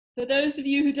For those of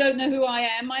you who don't know who I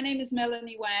am, my name is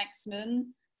Melanie Waxman.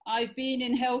 I've been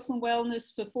in health and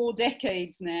wellness for 4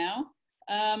 decades now.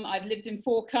 I've lived in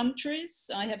 4 countries.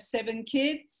 I have 7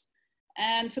 kids.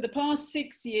 And for the past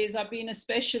 6 years, I've been a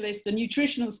specialist, a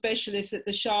nutritional specialist at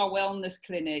the Shah Wellness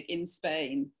Clinic in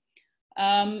Spain.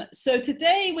 So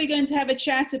today we're going to have a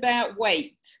chat about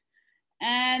weight.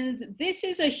 And this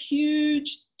is a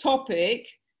huge topic.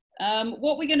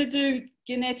 What we're going to do,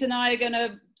 Ginette and I are going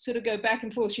to sort of go back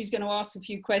and forth. She's going to ask a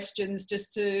few questions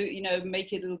just to,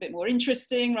 make it a little bit more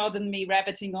interesting rather than me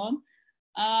rabbiting on.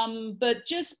 But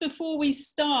just before we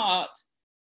start,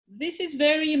 this is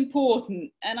very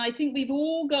important. And I think we've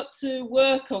all got to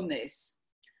work on this.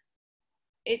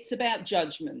 It's about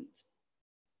judgment.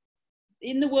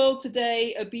 In the world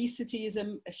today, obesity is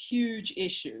a huge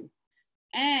issue.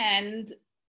 And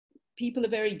people are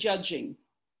very judging.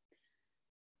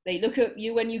 They look at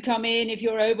you when you come in, if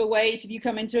you're overweight, if you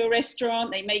come into a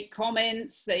restaurant, they make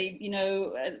comments, they,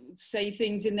 say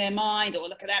things in their mind, or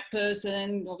look at that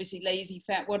person, obviously lazy,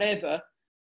 fat, whatever.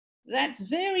 That's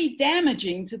very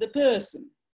damaging to the person.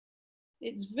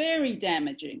 It's very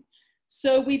damaging.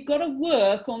 So we've got to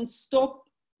work on stop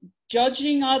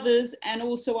judging others and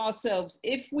also ourselves.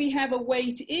 If we have a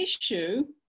weight issue,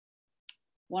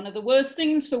 one of the worst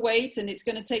things for weight, and it's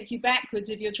going to take you backwards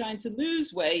if you're trying to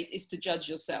lose weight, is to judge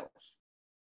yourself.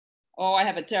 Oh, I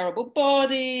have a terrible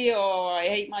body, or I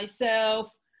hate myself.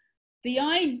 The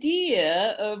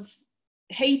idea of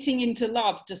hating into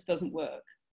love just doesn't work.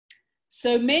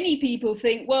 So many people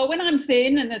think, well, when I'm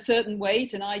thin and a certain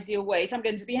weight, an ideal weight, I'm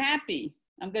going to be happy.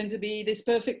 I'm going to be this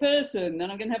perfect person,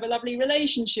 and I'm going to have a lovely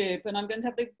relationship, and I'm going to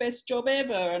have the best job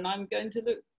ever, and I'm going to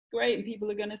look great, and people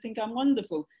are going to think I'm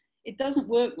wonderful. It doesn't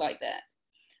work like that.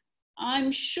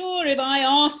 I'm sure if I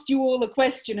asked you all a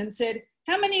question and said,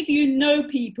 how many of you know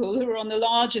people who are on the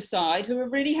larger side who are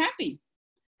really happy?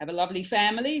 Have a lovely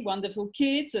family, wonderful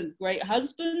kids, a great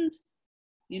husband,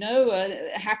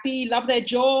 happy, love their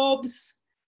jobs,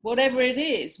 whatever it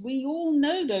is. We all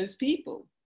know those people.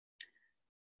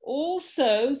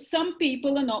 Also, some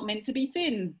people are not meant to be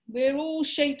thin. We're all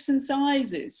shapes and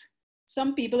sizes.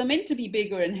 Some people are meant to be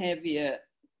bigger and heavier.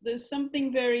 There's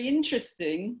something very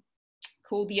interesting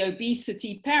called the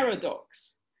obesity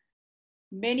paradox.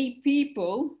 Many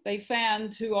people, they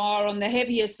found, who are on the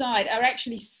heavier side are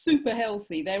actually super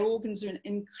healthy. Their organs are in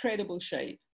incredible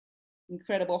shape,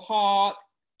 incredible heart,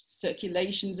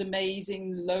 circulation's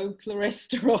amazing, low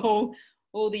cholesterol,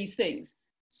 all these things.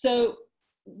 So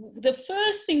the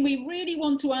first thing we really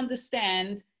want to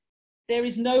understand, there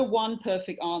is no one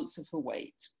perfect answer for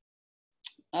weight.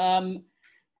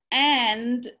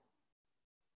 And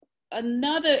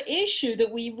another issue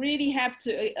that we really have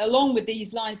to, along with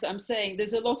these lines that I'm saying,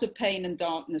 there's a lot of pain and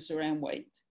darkness around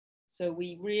weight. So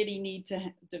we really need to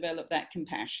develop that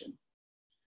compassion.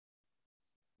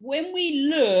 When we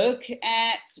look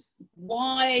at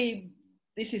why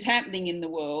this is happening in the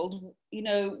world,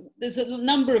 there's a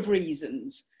number of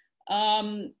reasons.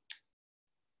 And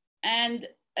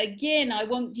again, I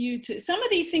want you to, some of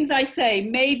these things I say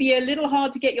may be a little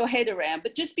hard to get your head around,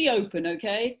 but just be open,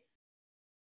 okay?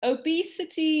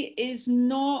 Obesity is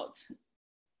not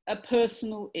a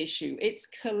personal issue, it's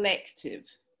collective.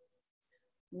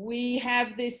 We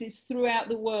have this, it's throughout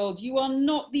the world. You are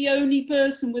not the only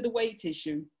person with a weight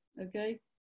issue, okay?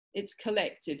 It's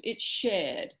collective, it's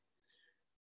shared.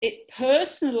 It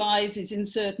personalizes in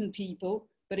certain people,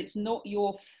 but it's not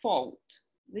your fault.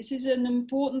 This is an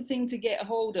important thing to get a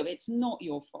hold of. It's not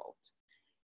your fault.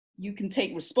 You can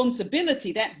take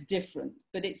responsibility, that's different,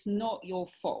 but it's not your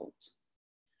fault.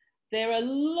 There are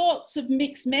lots of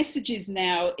mixed messages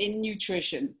now in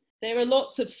nutrition. There are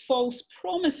lots of false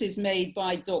promises made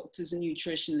by doctors and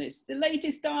nutritionists. The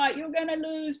latest diet, you're going to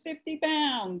lose 50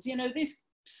 pounds. This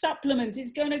supplement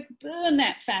is going to burn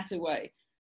that fat away.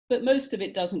 But most of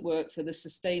it doesn't work for the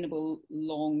sustainable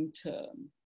long term.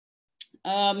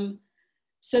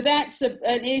 So that's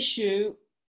an issue.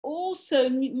 Also,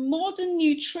 modern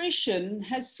nutrition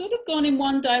has sort of gone in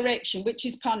one direction, which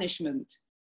is punishment.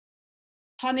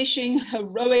 Punishing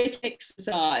heroic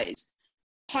exercise,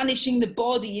 punishing the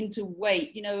body into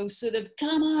weight, sort of,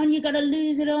 come on, you got to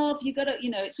lose it off. You got to,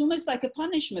 it's almost like a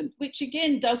punishment, which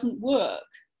again doesn't work.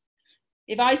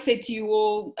 If I said to you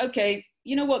all, okay,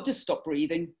 you know what, just stop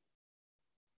breathing.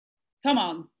 Come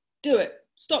on, do it.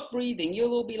 Stop breathing.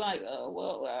 You'll all be like, oh,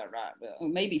 well,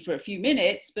 maybe for a few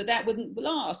minutes, but that wouldn't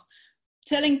last.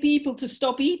 Telling people to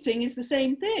stop eating is the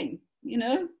same thing,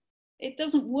 it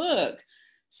doesn't work.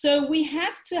 So we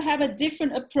have to have a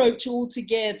different approach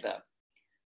altogether.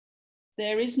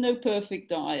 There is no perfect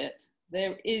diet.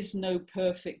 There is no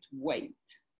perfect weight.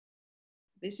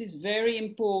 This is very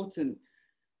important.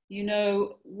 You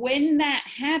know, when that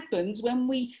happens, when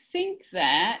we think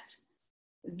that,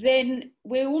 then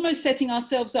we're almost setting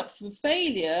ourselves up for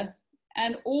failure,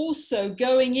 and also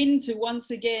going into,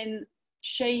 once again,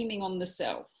 shaming on the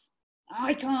self.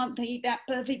 I can't eat that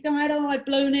perfect diet. Oh, I've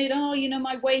blown it. Oh, you know,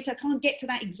 my weight, I can't get to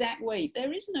that exact weight.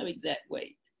 There is no exact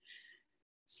weight.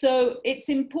 So it's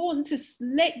important to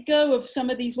let go of some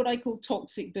of these, what I call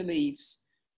toxic beliefs.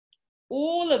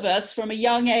 All of us from a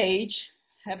young age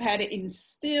have had it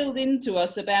instilled into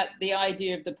us about the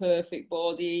idea of the perfect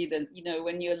body, that, you know,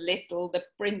 when you're little, the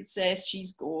princess,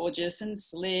 she's gorgeous and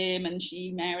slim, and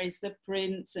she marries the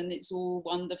prince, and it's all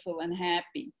wonderful and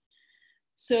happy.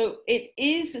 So it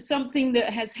is something that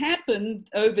has happened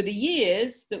over the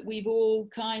years, that we've all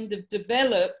kind of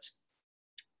developed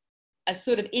a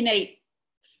sort of innate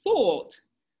thought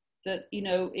that, you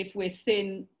know, if we're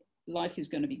thin, life is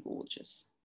going to be gorgeous.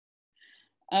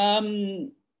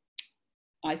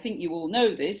 I think you all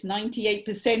know this,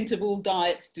 98% of all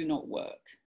diets do not work.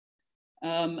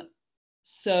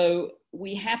 So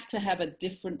we have to have a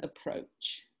different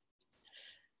approach.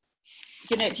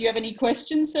 Jeanette, do you have any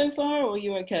questions so far, or are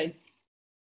you okay?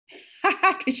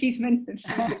 Because she's meant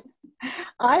to.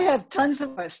 I have tons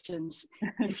of questions.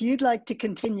 If you'd like to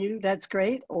continue, that's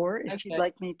great. Or if you'd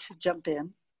like me to jump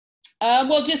in.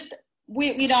 Well, just,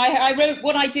 you know, I wrote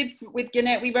what I did with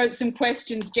Jeanette. We wrote some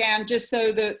questions down just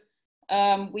so that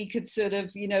we could sort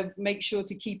of, you know, make sure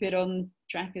to keep it on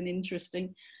track and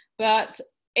interesting. But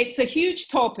it's a huge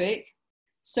topic.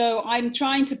 So I'm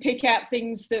trying to pick out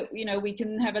things that, you know, we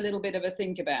can have a little bit of a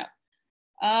think about.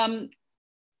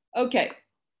 Okay,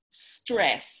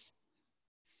 stress.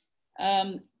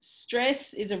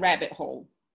 Stress is a rabbit hole.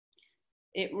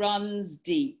 It runs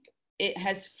deep. It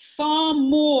has far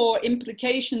more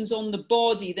implications on the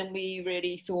body than we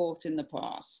really thought in the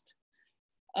past.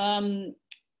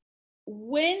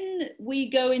 When we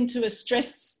go into a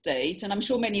stress state, and I'm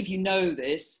sure many of you know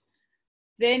this,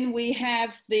 then we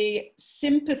have the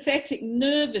sympathetic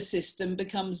nervous system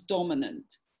becomes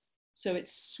dominant. So it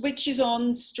switches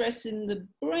on stress in the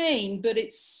brain, but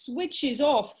it switches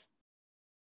off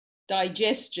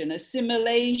digestion,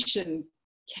 assimilation,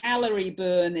 calorie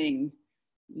burning,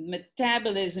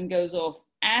 metabolism goes off,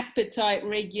 appetite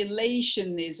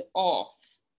regulation is off.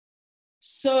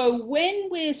 So when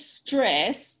we're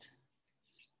stressed,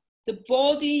 the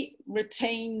body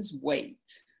retains weight.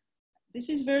 This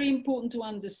is very important to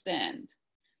understand.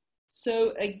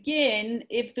 So again,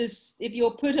 if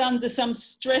you're put under some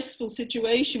stressful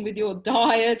situation with your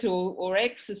diet or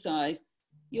exercise,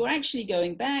 you're actually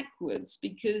going backwards,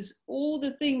 because all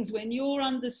the things, when you're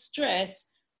under stress,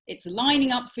 it's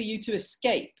lining up for you to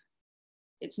escape.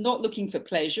 It's not looking for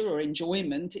pleasure or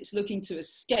enjoyment, it's looking to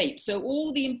escape. So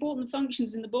all the important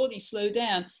functions in the body slow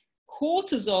down.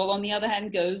 Cortisol, on the other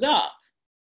hand, goes up.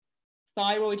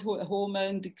 Thyroid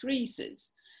hormone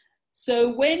decreases. So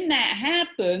when that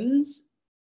happens,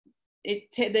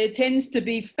 there tends to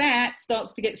be fat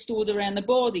starts to get stored around the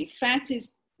body. Fat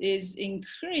is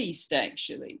increased,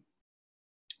 actually.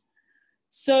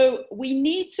 So we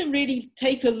need to really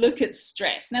take a look at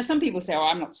stress. Now, some people say, oh,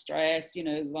 I'm not stressed, you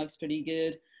know, life's pretty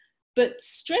good. But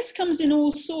stress comes in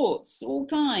all sorts, all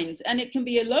kinds, and it can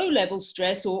be a low-level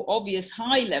stress or obvious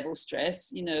high-level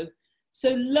stress, you know.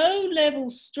 So low-level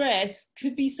stress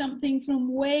could be something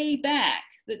from way back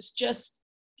that's just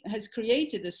has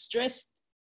created a stress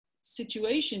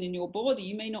situation in your body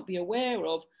you may not be aware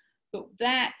of, but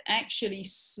that actually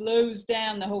slows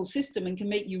down the whole system and can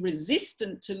make you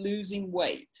resistant to losing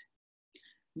weight.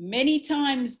 Many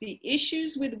times the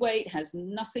issues with weight has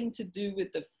nothing to do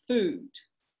with the food.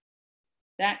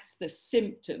 That's the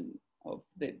symptom of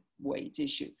the weight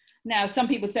issue. Now, some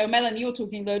people say, oh, Melanie, you're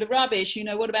talking a load of rubbish. You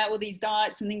know, what about all these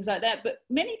diets and things like that? But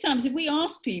many times if we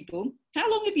ask people, how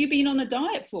long have you been on a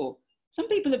diet for? Some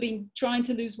people have been trying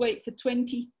to lose weight for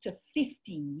 20 to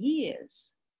 50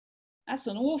 years. That's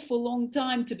an awful long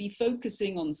time to be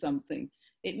focusing on something.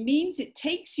 It means it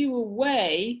takes you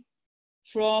away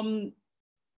from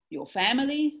your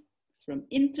family, from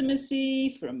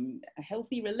intimacy, from a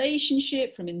healthy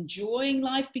relationship, from enjoying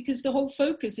life, because the whole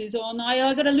focus is on,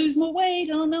 I got to lose more weight.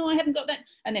 Oh no, I haven't got that.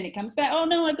 And then it comes back, oh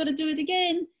no, I've got to do it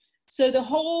again. So the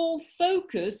whole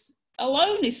focus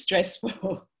alone is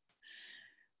stressful.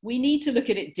 We need to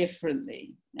look at it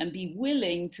differently and be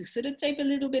willing to sort of take a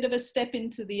little bit of a step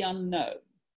into the unknown.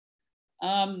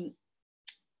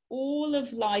 All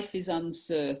of life is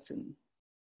uncertain.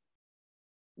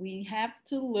 We have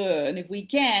to learn, if we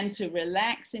can, to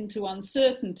relax into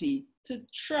uncertainty, to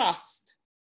trust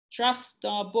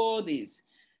our bodies,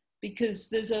 because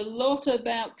there's a lot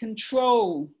about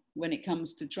control when it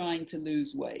comes to trying to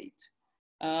lose weight.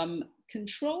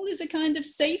 Control is a kind of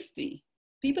safety.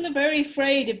 People are very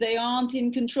afraid if they aren't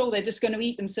in control, they're just going to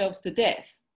eat themselves to death.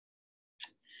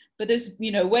 But there's,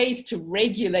 you know, ways to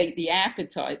regulate the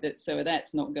appetite so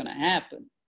that's not going to happen.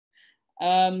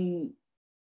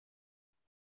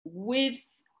 With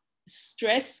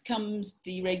stress comes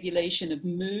deregulation of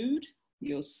mood.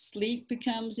 Your sleep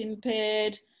becomes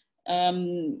impaired.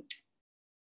 I'm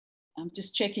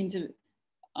just checking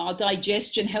our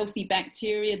digestion, healthy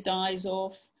bacteria dies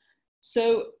off.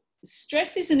 So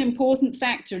stress is an important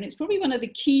factor, and it's probably one of the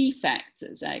key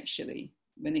factors, actually,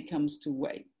 when it comes to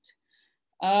weight.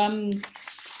 A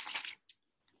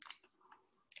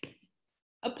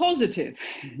positive.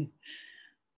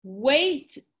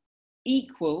 Weight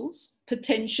equals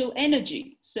potential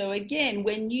energy. So again,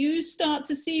 when you start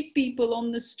to see people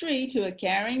on the street who are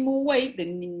carrying more weight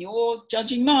than in your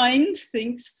judging mind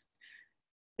thinks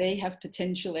they have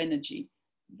potential energy.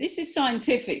 This is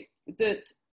scientific,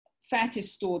 that fat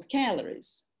is stored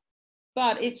calories,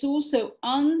 but it's also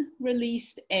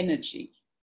unreleased energy.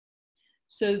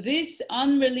 So this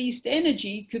unreleased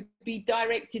energy could be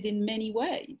directed in many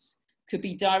ways. Could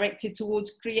be directed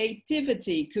towards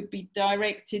creativity, could be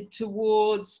directed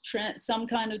towards some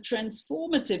kind of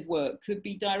transformative work, could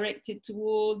be directed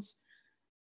towards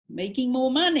making more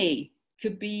money,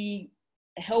 could be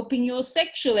helping your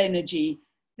sexual energy.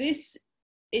 This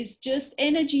is just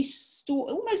energy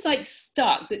stored, almost like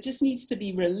stuck, that just needs to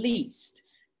be released.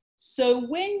 So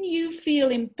when you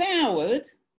feel empowered,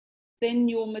 then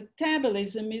your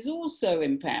metabolism is also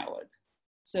empowered.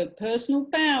 So personal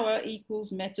power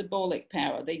equals metabolic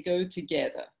power. They go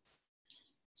together.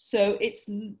 So it's,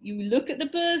 you look at the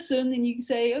person and you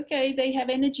say, okay, they have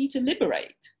energy to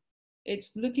liberate.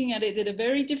 It's looking at it in a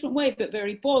very different way, but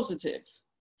very positive.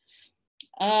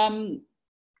 I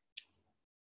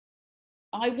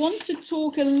want to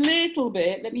talk a little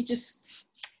bit. Let me just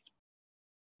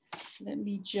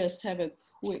have a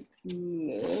quick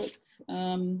look.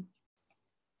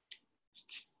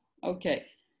 Okay.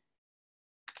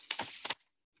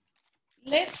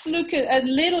 Let's look at a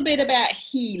little bit about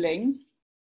healing.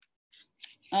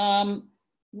 Often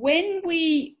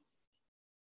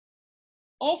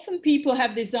people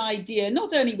have this idea,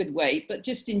 not only with weight, but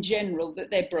just in general, that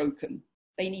they're broken.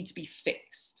 They need to be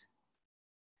fixed.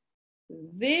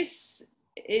 This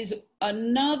is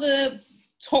another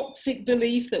toxic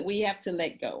belief that we have to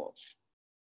let go of.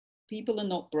 People are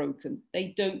not broken.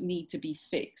 They don't need to be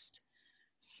fixed.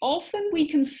 Often we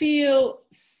can feel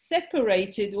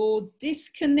separated or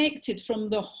disconnected from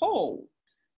the whole.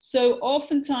 So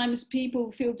oftentimes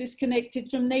people feel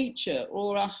disconnected from nature,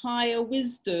 or a higher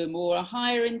wisdom, or a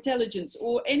higher intelligence,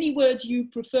 or any word you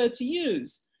prefer to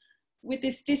use. With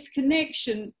this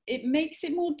disconnection, it makes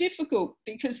it more difficult,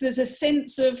 because there's a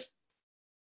sense of,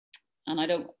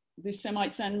 and this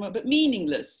might sound more, but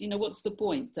meaningless, you know, what's the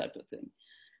point type of thing.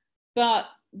 But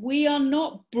we are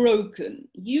not broken.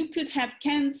 You could have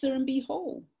cancer and be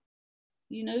whole.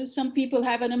 You know, some people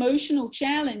have an emotional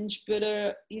challenge, but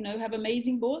have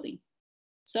amazing body.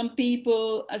 Some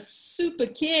people are super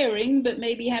caring, but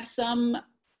maybe have some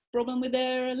problem with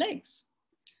their legs.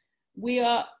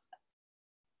 When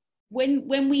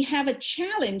we have a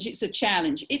challenge, it's a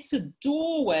challenge. It's a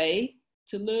doorway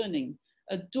to learning,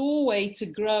 a doorway to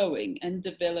growing and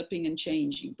developing and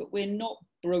changing, but we're not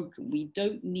broken. We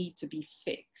don't need to be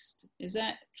fixed. Is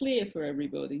that clear for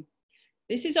everybody?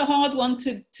 This is a hard one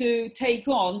to take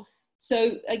on.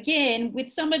 So again, with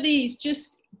some of these,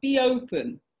 just be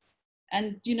open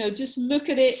and, you know, just look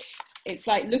at it. It's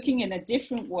like looking in a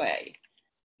different way.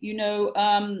 You know,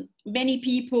 many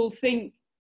people think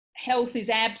health is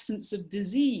absence of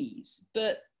disease,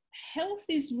 but health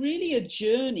is really a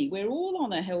journey. We're all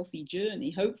on a healthy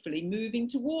journey, hopefully moving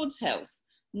towards health,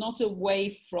 not away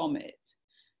from it.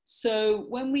 So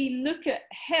when we look at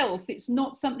health, it's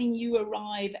not something you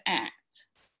arrive at.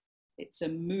 It's a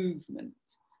movement.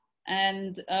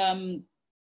 And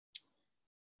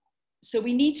so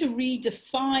we need to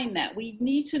redefine that. We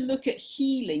need to look at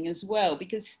healing as well,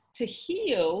 because to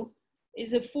heal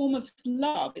is a form of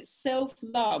love. It's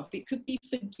self-love. It could be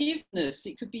forgiveness.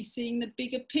 It could be seeing the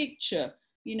bigger picture,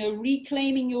 you know,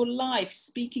 reclaiming your life,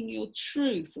 speaking your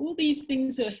truth. All these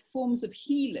things are forms of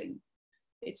healing.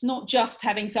 It's not just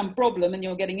having some problem and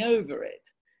you're getting over it.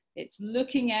 It's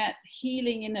looking at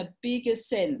healing in a bigger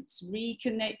sense,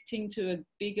 reconnecting to a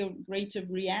bigger, greater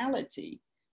reality,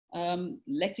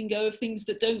 letting go of things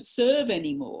that don't serve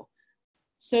anymore.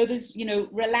 So there's, you know,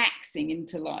 relaxing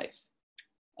into life.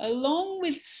 Along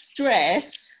with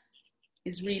stress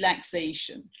is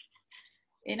relaxation.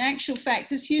 In actual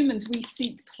fact, as humans, we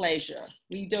seek pleasure.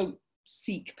 We don't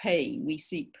seek pain, we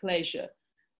seek pleasure.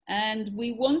 And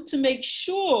we want to make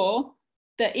sure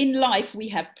that in life we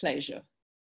have pleasure.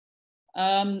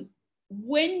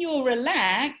 When you're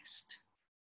relaxed,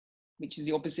 which is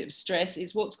the opposite of stress,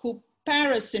 is what's called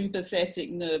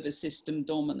parasympathetic nervous system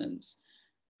dominance.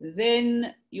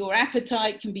 Then your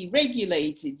appetite can be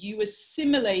regulated, you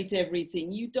assimilate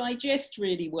everything, you digest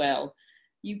really well,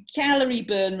 you calorie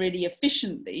burn really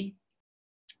efficiently,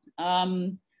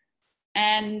 and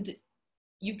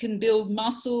you can build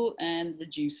muscle and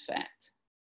reduce fat.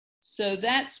 So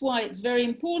that's why it's very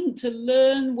important to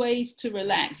learn ways to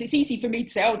relax. It's easy for me to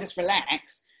say, oh, just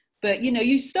relax. But, you know,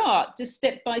 you start just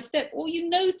step by step, or you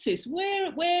notice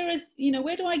where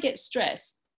do I get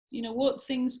stressed? You know, what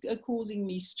things are causing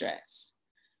me stress?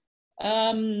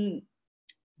 The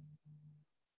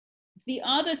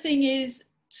other thing is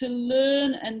to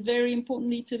learn, and very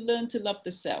importantly, to learn to love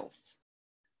the self.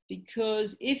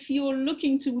 Because if you're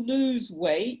looking to lose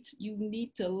weight, you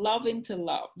need to love into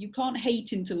love. You can't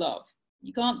hate into love.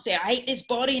 You can't say, I hate this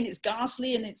body and it's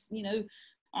ghastly and it's, you know,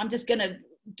 I'm just going to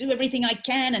do everything I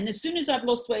can. And as soon as I've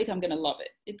lost weight, I'm going to love it.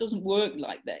 It doesn't work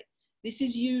like that. This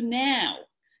is you now.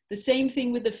 The same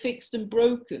thing with the fixed and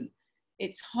broken.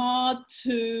 It's hard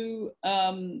to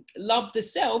love the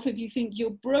self if you think you're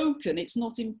broken. It's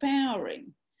not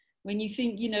empowering. When you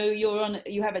think, you know,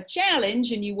 you have a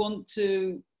challenge and you want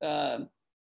to,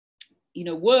 you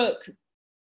know, work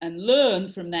and learn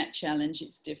from that challenge,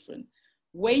 it's different.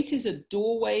 Weight is a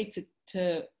doorway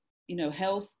to you know,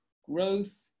 health,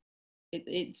 growth,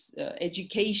 it's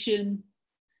education,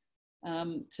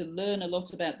 to learn a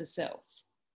lot about the self.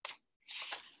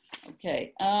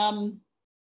 Okay.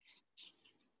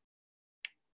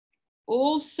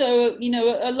 Also, you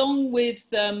know, along with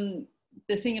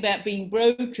the thing about being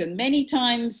broken, many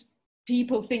times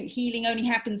people think healing only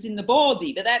happens in the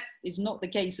body, but that is not the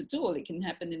case at all. It can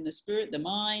happen in the spirit, the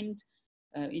mind,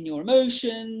 in your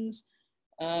emotions.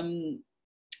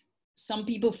 Some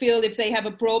people feel if they have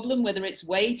a problem, whether it's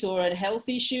weight or a health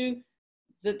issue,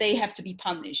 that they have to be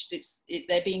punished.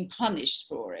 They're being punished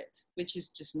for it, which is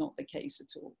just not the case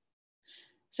at all.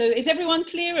 So is everyone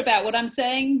clear about what I'm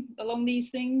saying along these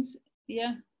things?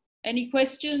 Yeah. Any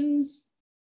questions?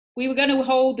 We were going to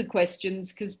hold the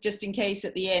questions because just in case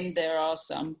at the end there are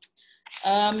some.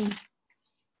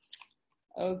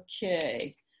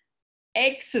 Okay.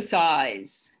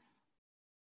 Exercise.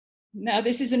 Now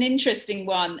this is an interesting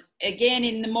one. Again,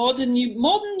 in the modern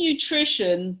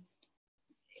nutrition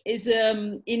is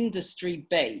industry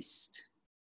based.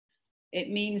 It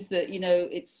means that, you know,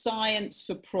 it's science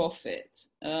for profit.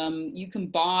 You can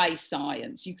buy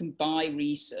science, you can buy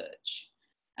research.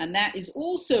 And that is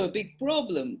also a big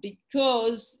problem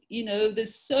because, you know,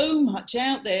 there's so much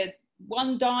out there.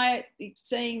 One diet is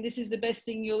saying this is the best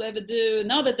thing you'll ever do.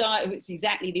 Another diet, it's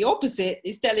exactly the opposite,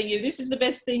 is telling you this is the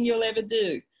best thing you'll ever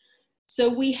do. So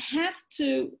we have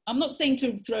to, I'm not saying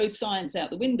to throw science out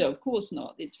the window, of course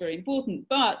not, it's very important,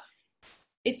 but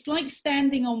it's like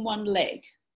standing on one leg.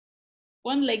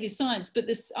 One leg is science, but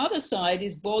this other side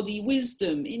is body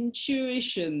wisdom,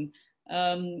 intuition,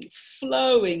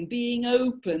 flowing, being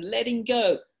open, letting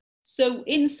go. So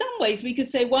in some ways we could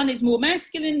say one is more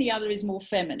masculine, the other is more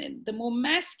feminine. The more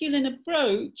masculine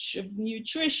approach of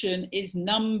nutrition is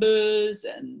numbers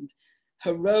and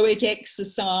heroic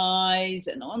exercise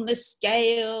and on the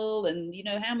scale and, you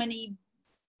know, how many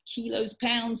kilos,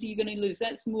 pounds are you going to lose?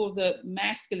 That's more of the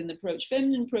masculine approach.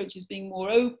 Feminine approach is being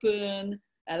more open,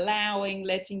 allowing,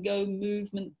 letting go,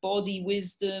 movement, body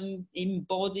wisdom,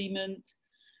 embodiment,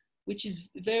 which is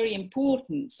very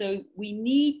important. So we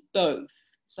need both.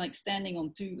 It's like standing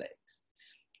on two legs.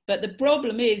 But the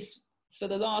problem is, for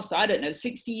the last, I don't know,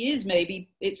 60 years maybe,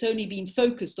 it's only been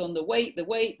focused on the weight,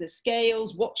 the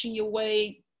scales, watching your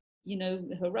weight, you know,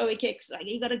 heroic exercise,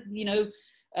 you got to, you know,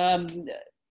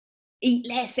 eat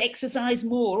less, exercise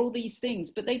more, all these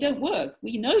things, but they don't work.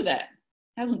 We know that.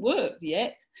 Hasn't worked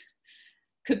yet.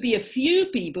 Could be a few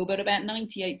people, but about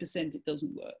 98% it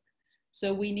doesn't work.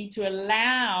 So we need to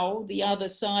allow the other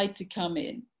side to come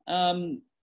in.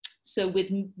 So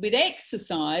with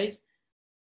exercise,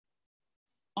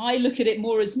 I look at it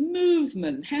more as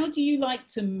movement. How do you like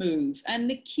to move? And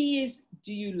the key is,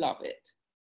 do you love it?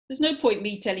 There's no point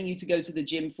me telling you to go to the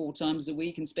gym 4 times a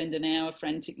week and spend an hour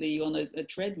frantically on a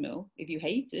treadmill. If you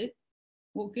hate it,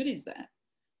 what good is that?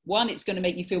 One, it's going to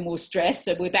make you feel more stressed.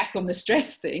 So we're back on the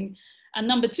stress thing. And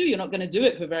number 2, you're not going to do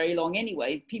it for very long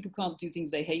anyway. People can't do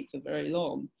things they hate for very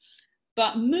long.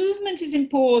 But movement is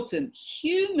important.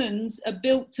 Humans are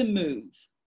built to move.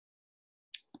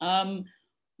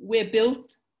 We're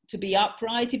built to be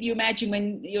upright. If you imagine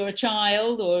when you're a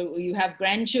child or you have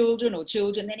grandchildren or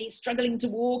children, then he's struggling to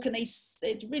walk and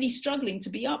they're really struggling to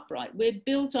be upright. We're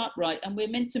built upright and we're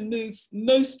meant to move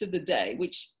most of the day,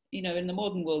 which, you know, in the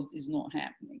modern world is not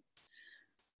happening.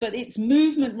 But it's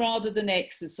movement rather than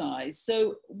exercise.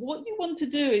 So what you want to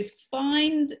do is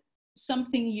find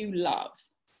something you love.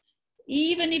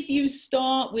 Even if you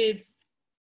start with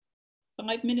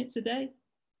 5 minutes a day,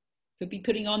 could be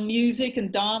putting on music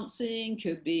and dancing,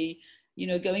 could be, you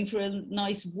know, going for a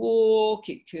nice walk,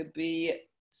 it could be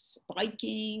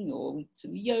spiking or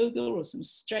some yoga or some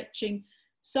stretching,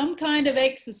 some kind of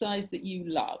exercise that you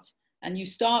love. And you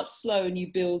start slow and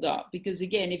you build up, because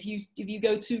again, if you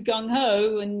go too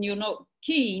gung-ho and you're not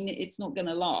keen, it's not going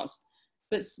to last.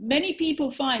 But many people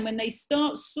find when they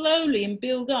start slowly and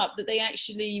build up that they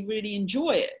actually really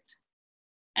enjoy it.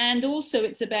 And also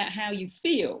it's about how you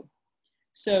feel.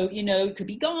 So, you know, it could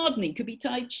be gardening, could be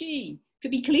Tai Chi,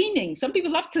 could be cleaning. Some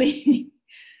people love cleaning,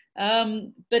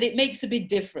 but it makes a big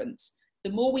difference. The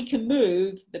more we can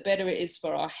move, the better it is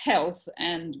for our health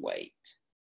and weight.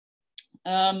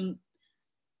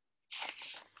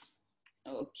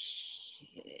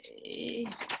 Okay.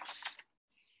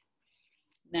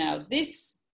 Now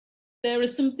there are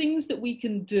some things that we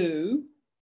can do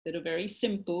that are very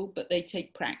simple, but they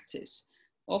take practice.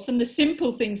 Often the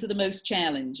simple things are the most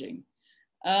challenging.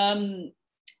 One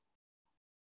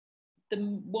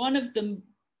of the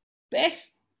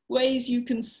best ways you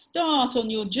can start on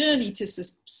your journey to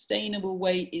sustainable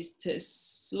weight is to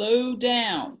slow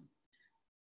down.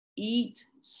 Eat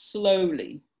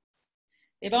slowly.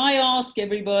 If I ask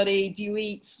everybody, do you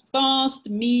eat fast,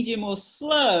 medium, or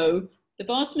slow? The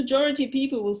vast majority of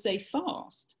people will say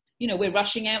fast. You know, we're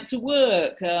rushing out to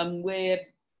work.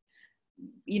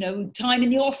 You know, time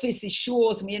in the office is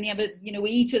short and we only have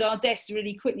we eat at our desks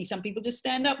really quickly. Some people just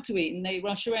stand up to eat and they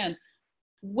rush around.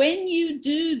 When you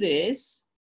do this,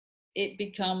 it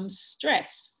becomes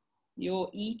stress. You're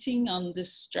eating under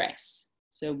stress.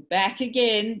 So back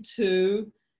again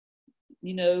to,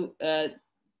 you know,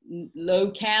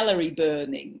 low calorie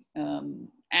burning,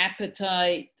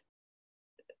 appetite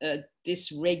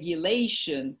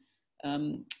dysregulation,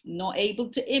 not able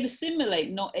to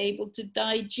assimilate, not able to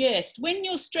digest. When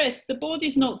you're stressed, the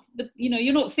body's not,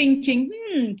 you're not thinking,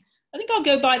 I think I'll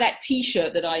go buy that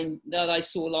t-shirt that I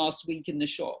saw last week in the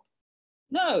shop.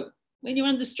 No, when you're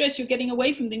under stress, you're getting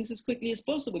away from things as quickly as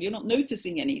possible. You're not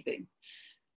noticing anything.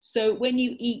 So when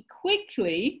you eat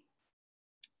quickly,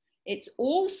 it's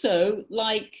also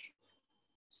like,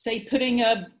 say, putting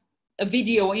a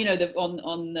video, you know,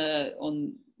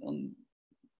 on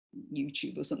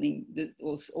YouTube or something,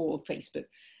 or Facebook.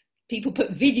 People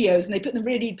put videos and they put them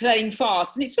really playing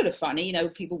fast, and it's sort of funny, you know,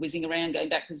 people whizzing around, going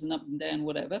backwards and up and down,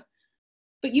 whatever.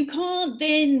 But you can't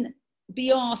then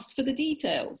be asked for the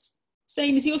details.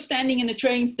 Same as you're standing in a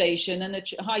train station and a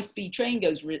high-speed train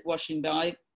goes washing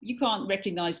by. You can't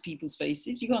recognize people's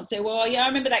faces. You can't say, well, yeah, I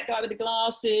remember that guy with the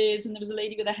glasses and there was a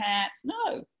lady with a hat.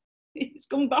 No, it's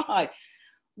gone by.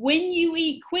 When you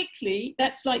eat quickly,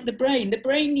 that's like the brain. The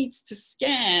brain needs to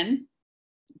scan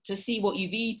to see what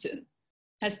you've eaten,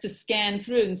 has to scan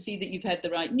through and see that you've had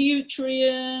the right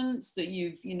nutrients, that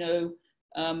you've,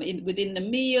 within the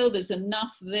meal, there's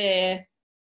enough there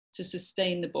to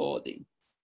sustain the body.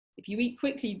 If you eat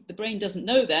quickly, the brain doesn't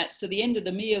know that. So the end of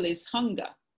the meal is hunger,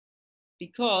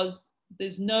 because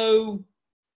there's no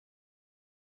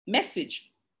message.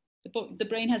 The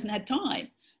brain hasn't had time.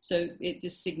 So it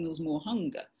just signals more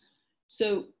hunger.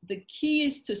 So the key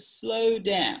is to slow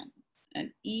down and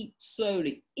eat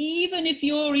slowly. Even if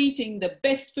you're eating the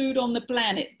best food on the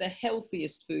planet, the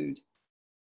healthiest food.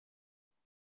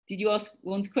 Did you ask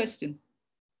one question?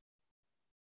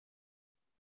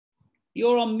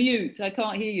 You're on mute. I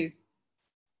can't hear you.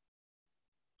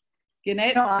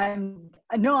 Jeanette?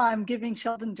 No, I'm giving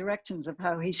Sheldon directions of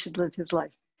how he should live his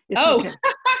life. It's okay.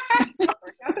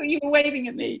 I thought you were waving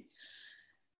at me.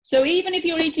 So even if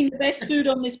you're eating the best food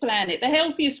on this planet, the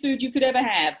healthiest food you could ever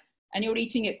have, and you're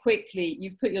eating it quickly,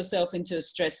 you've put yourself into a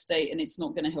stress state and it's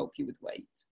not going to help you with weight.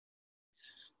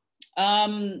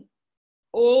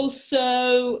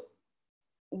 Also,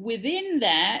 within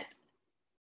that,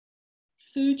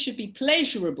 food should be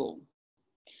pleasurable.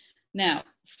 Now,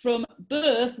 from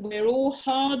birth, we're all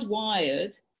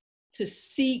hardwired to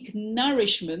seek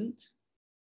nourishment,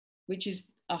 which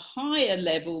is a higher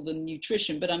level than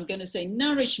nutrition, but I'm going to say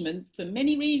nourishment for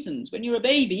many reasons. When you're a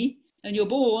baby and you're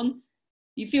born,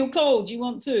 you feel cold, you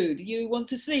want food, you want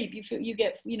to sleep,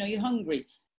 you're hungry,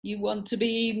 you want to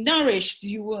be nourished,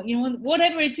 you want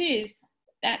whatever it is.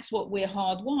 That's what we're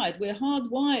hardwired. We're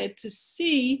hardwired to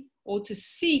see or to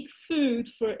seek food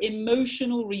for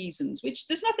emotional reasons, which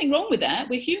there's nothing wrong with that.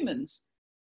 We're humans.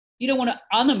 You don't want to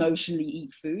unemotionally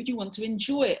eat food. You want to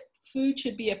enjoy it. Food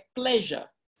should be a pleasure.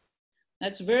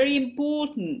 That's very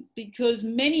important because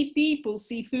many people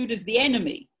see food as the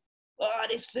enemy. Oh,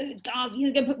 this food's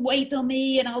going to put weight on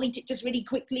me and I'll eat it just really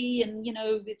quickly. And, you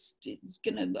know, it's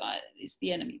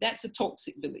the enemy. That's a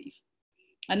toxic belief.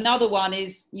 Another one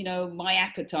is, you know, my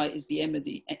appetite is the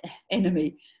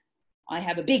enemy. I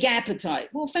have a big appetite.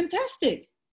 Well, fantastic.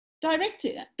 Direct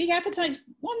it. Big appetite's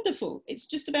wonderful. It's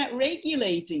just about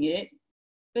regulating it,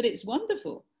 but it's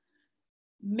wonderful.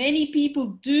 Many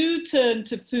people do turn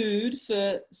to food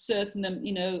for certain,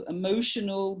 you know,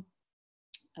 emotional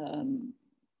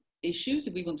issues,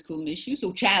 if we want to call them issues,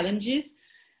 or challenges.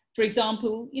 For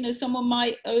example, you know, someone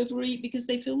might overeat because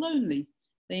they feel lonely.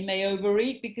 They may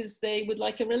overeat because they would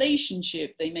like a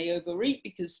relationship. They may overeat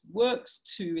because work's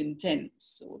too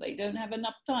intense, or they don't have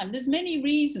enough time. There's many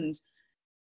reasons.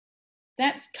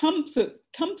 That's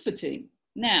comforting.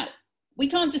 Now, we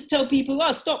can't just tell people,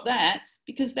 oh, stop that,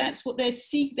 because that's what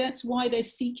that's why they're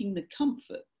seeking the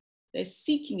comfort. They're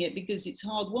seeking it because it's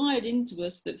hardwired into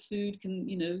us that food can,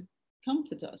 you know,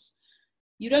 comfort us.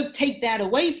 You don't take that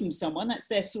away from someone, that's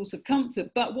their source of comfort.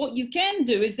 But what you can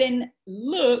do is then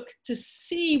look to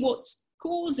see what's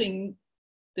causing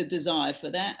the desire for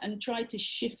that and try to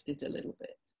shift it a little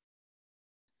bit.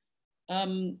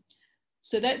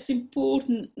 So that's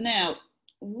important. Now,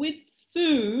 with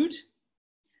food,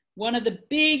 one of the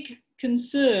big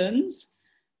concerns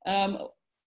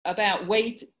about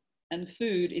weight and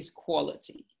food is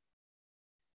quality.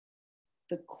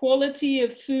 The quality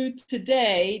of food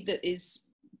today that is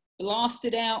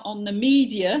blasted out on the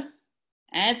media,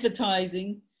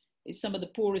 advertising, is some of the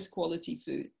poorest quality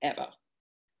food ever.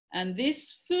 And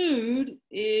this food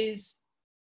is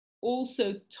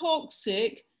also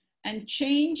toxic and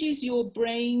changes your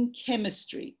brain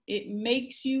chemistry. It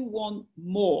makes you want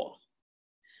more.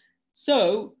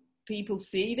 So people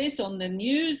see this on the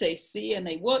news, they see and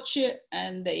they watch it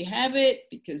and they have it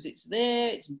because it's there,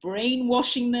 it's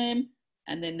brainwashing them,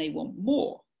 and then they want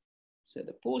more. So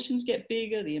the portions get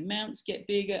bigger, the amounts get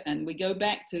bigger, and we go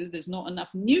back to there's not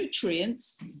enough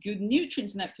nutrients, good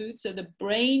nutrients in that food, so the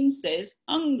brain says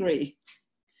hungry.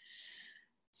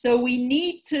 So we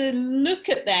need to look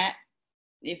at that,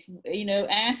 if you know,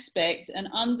 aspect and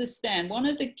understand. One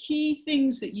of the key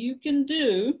things that you can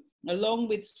do, along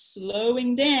with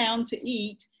slowing down to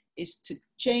eat, is to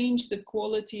change the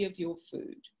quality of your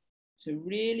food, to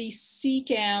really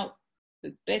seek out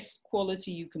the best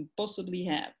quality you can possibly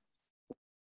have.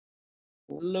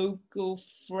 Local,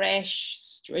 fresh,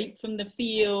 straight from the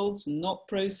fields, not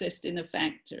processed in a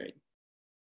factory.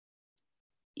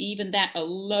 Even that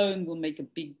alone will make a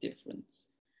big difference.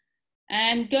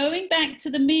 And going back to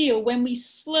the meal, when we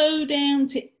slow down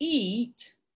to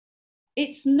eat,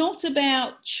 it's not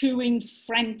about chewing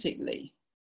frantically.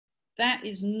 That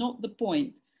is not the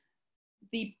point.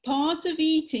 The part of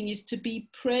eating is to be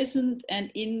present and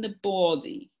in the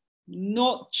body,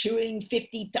 not chewing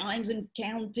 50 times and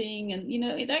counting. And, you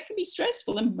know, that can be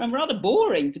stressful and rather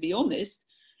boring, to be honest.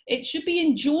 It should be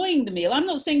enjoying the meal. I'm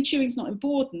not saying chewing's not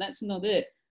important, that's not it.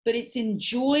 But it's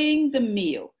enjoying the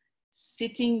meal,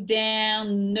 sitting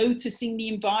down, noticing the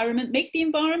environment, make the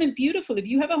environment beautiful. If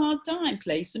you have a hard time,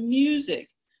 play some music,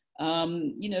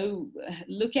 you know,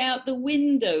 look out the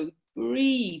window,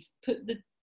 breathe, put the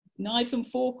knife and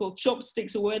fork or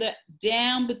chopsticks or whatever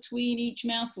down between each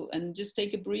mouthful and just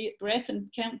take a breath and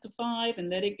count to 5 and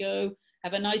let it go.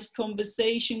 Have a nice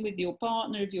conversation with your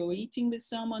partner if you're eating with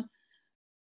someone,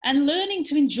 and learning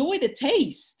to enjoy the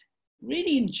taste.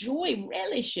 Really enjoy,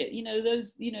 relish it. You know,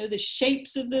 those, you know, the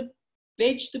shapes of the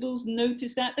vegetables,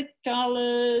 notice that, the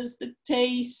colors, the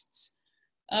tastes,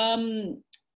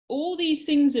 all these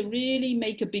things that really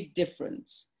make a big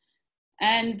difference.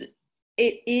 And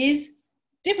it is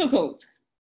difficult.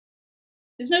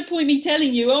 There's no point me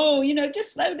telling you, oh, you know,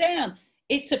 just slow down.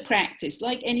 It's a practice,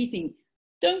 like anything.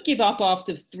 Don't give up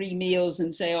after 3 meals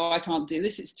and say, oh, I can't do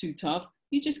this, it's too tough.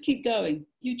 You just keep going.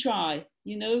 You try,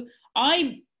 you know.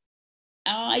 I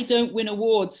don't win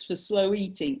awards for slow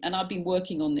eating, and I've been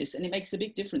working on this, and it makes a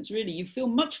big difference, really. You feel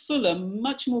much fuller,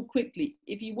 much more quickly.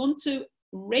 If you want to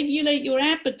regulate your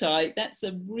appetite, that's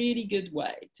a really good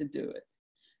way to do it.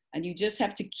 And you just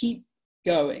have to keep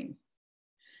going.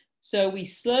 So we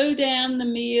slow down the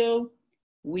meal,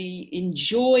 we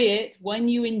enjoy it. When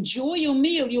you enjoy your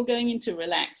meal, you're going into a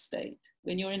relaxed state.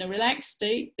 When you're in a relaxed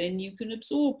state, then you can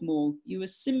absorb more, you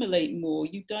assimilate more,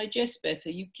 you digest better,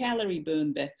 you calorie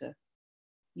burn better,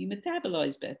 you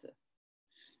metabolize better.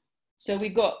 So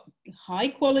we've got high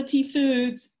quality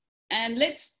foods And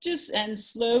and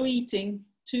slow eating,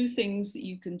 2 things that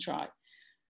you can try.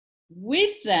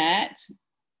 With that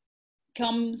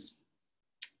comes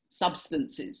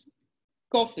substances,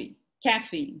 coffee,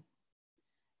 caffeine.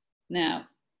 Now,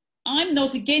 I'm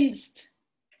not against,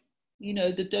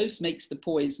 the dose makes the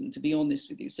poison, to be honest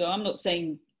with you. So I'm not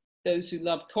saying those who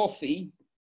love coffee,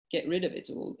 get rid of it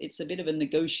all. It's a bit of a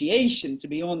negotiation, to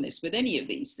be honest, with any of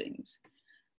these things.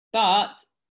 But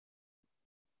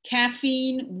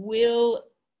caffeine will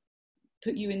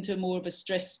put you into more of a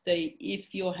stress state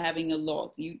if you're having a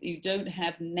lot. You don't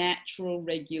have natural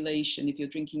regulation if you're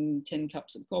drinking 10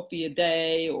 cups of coffee a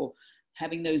day or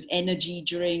having those energy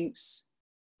drinks.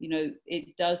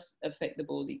 It does affect the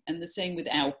body. And the same with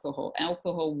alcohol.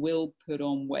 Alcohol will put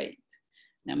on weight.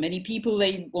 Now, many people,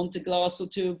 they want a glass or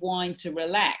 2 of wine to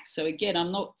relax. So again,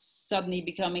 I'm not suddenly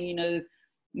becoming,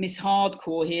 Miss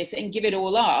Hardcore here saying give it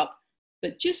all up,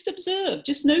 but just observe,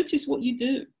 just notice what you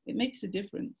do. It makes a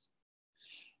difference.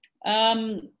 Let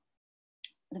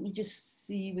me just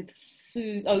see with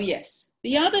food. Oh, yes.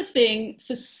 The other thing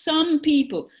for some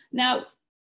people, now,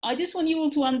 I just want you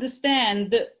all to understand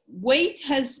that weight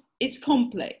it's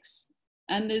complex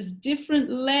and there's different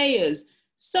layers.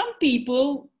 Some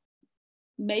people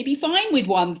may be fine with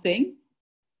one thing.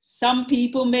 Some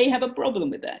people may have a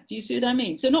problem with that. Do you see what I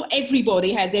mean? So not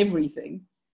everybody has everything.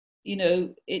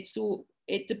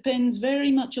 It depends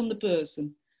very much on the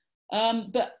person.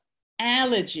 But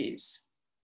allergies,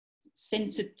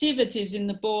 sensitivities in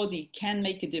the body can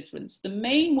make a difference. The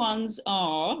main ones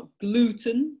are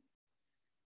gluten,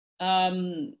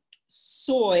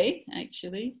 soy,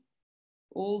 actually,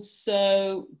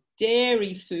 also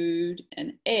dairy food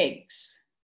and eggs.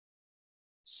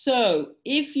 So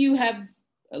if you have,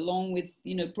 along with,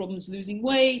 problems losing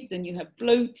weight, then you have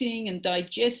bloating and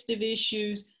digestive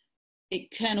issues, it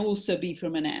can also be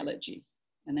from an allergy,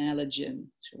 an allergen,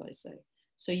 shall I say.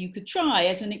 So you could try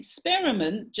as an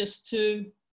experiment just to,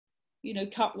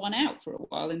 cut one out for a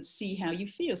while and see how you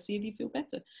feel, see if you feel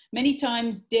better. Many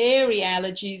times dairy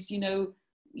allergies,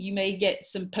 you may get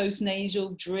some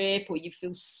postnasal drip, or you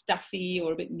feel stuffy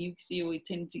or a bit mucousy, or you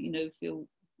tend to, feel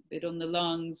a bit on the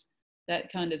lungs,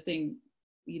 that kind of thing.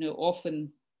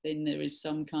 Often then there is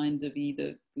some kind of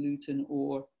either gluten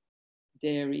or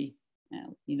dairy,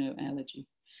 allergy.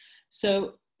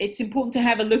 So it's important to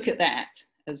have a look at that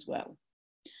as well.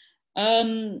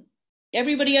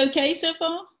 Everybody okay so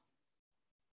far?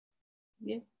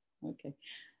 Yeah, okay.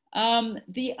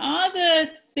 The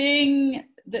other thing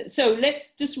so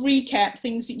let's just recap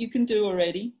things that you can do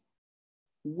already.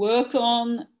 Work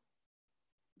on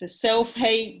the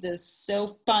self-hate, the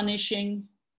self-punishing,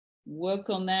 work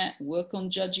on that, work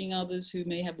on judging others who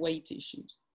may have weight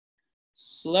issues.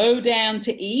 Slow down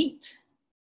to eat,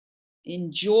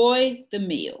 enjoy the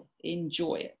meal,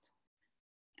 enjoy it.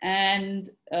 And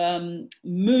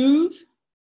move,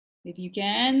 if you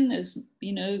can, as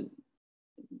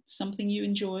something you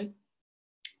enjoy.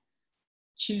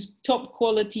 Choose top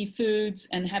quality foods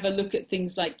and have a look at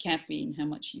things like caffeine, how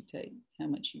much you take, how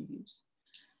much you use.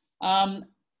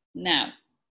 Now,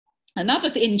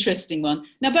 another interesting one.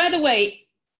 Now, by the way,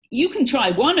 you can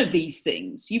try one of these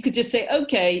things. You could just say,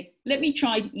 okay, let me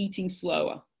try eating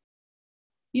slower.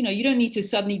 You don't need to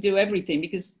suddenly do everything,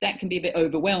 because that can be a bit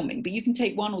overwhelming, but you can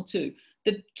take 1 or 2.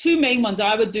 The 2 main ones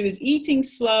I would do is eating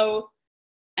slow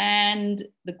and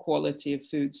the quality of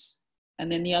foods.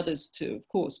 And then the others too, of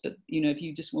course, but if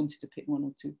you just wanted to pick 1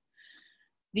 or 2.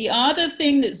 The other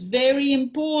thing that's very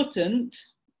important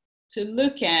to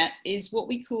look at is what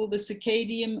we call the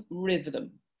circadian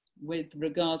rhythm with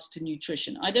regards to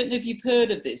nutrition. I don't know if you've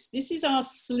heard of this. This is our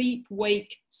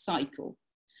sleep-wake cycle.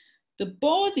 The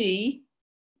body,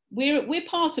 we're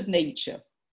part of nature.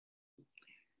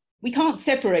 We can't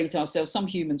separate ourselves. Some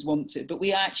humans want to, but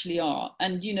we actually are.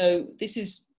 And this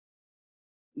is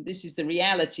the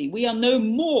reality. We are no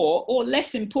more or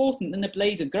less important than a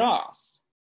blade of grass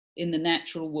in the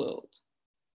natural world.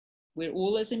 We're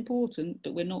all as important,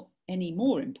 but we're not any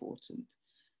more important.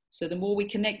 So the more we're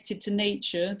connected to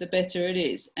nature, the better it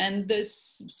is. And the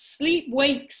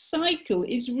sleep-wake cycle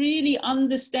is really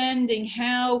understanding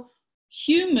how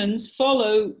humans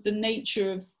follow the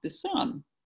nature of the sun.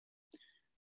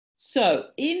 So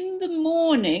in the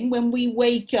morning, when we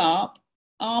wake up,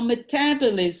 our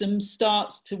metabolism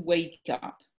starts to wake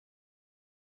up.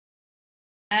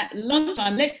 At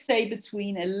lunchtime, let's say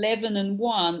between 11 and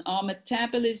 1, our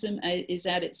metabolism is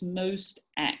at its most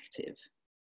active.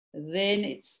 Then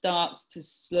it starts to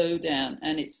slow down,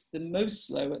 and it's the most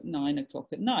slow at 9 o'clock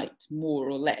at night, more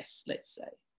or less, let's say.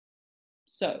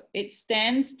 So it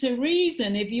stands to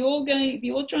reason if you're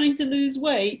trying to lose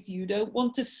weight, you don't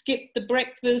want to skip the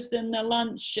breakfast and the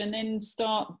lunch and then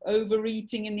start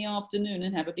overeating in the afternoon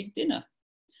and have a big dinner.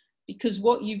 Because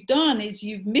what you've done is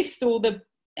you've missed all the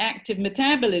active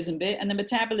metabolism bit, and the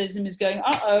metabolism is going,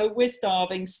 uh-oh, we're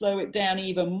starving, slow it down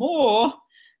even more.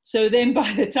 So then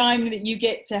by the time that you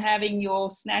get to having your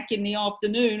snack in the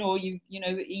afternoon, or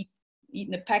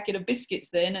eating a packet of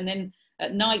biscuits then, and then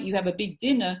at night you have a big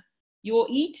dinner, you're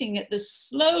eating at the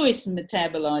slowest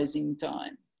metabolizing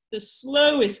time, the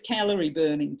slowest calorie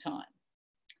burning time.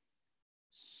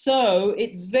 So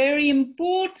it's very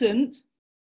important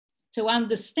to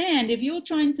understand if you're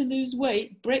trying to lose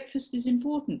weight, breakfast is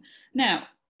important. Now,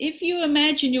 if you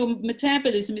imagine your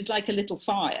metabolism is like a little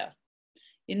fire,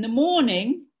 in the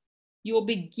morning, you're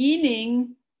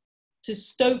beginning to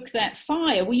stoke that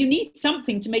fire. Well, you need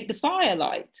something to make the fire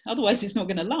light, otherwise it's not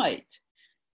going to light.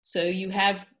 So you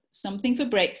have something for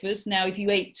breakfast. Now, if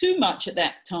you ate too much at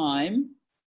that time,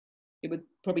 it would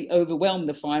probably overwhelm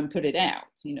the fire and put it out.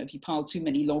 If you pile too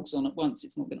many logs on at once,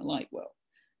 it's not going to light well.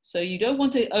 So you don't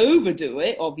want to overdo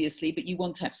it, obviously, but you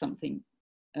want to have something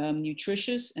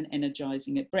nutritious and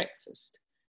energizing at breakfast.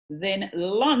 Then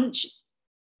lunch,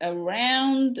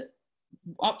 around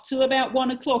up to about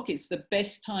 1 o'clock, it's the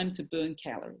best time to burn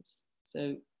calories.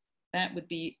 So that would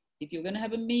be, if you're going to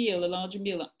have a meal, a larger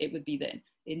meal, it would be then.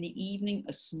 In the evening,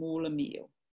 a smaller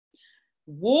meal.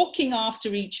 Walking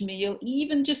after each meal,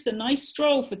 even just a nice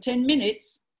stroll for 10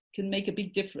 minutes, can make a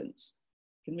big difference.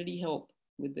 Can really help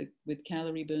with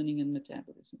calorie burning and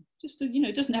metabolism. Just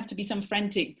it doesn't have to be some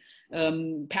frantic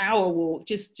power walk.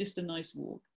 Just a nice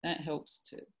walk, that helps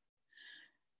too.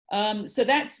 So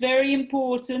that's very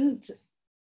important.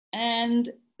 And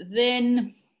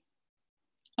then,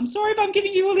 I'm sorry if I'm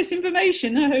giving you all this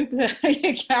information. I hope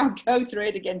that I'll go through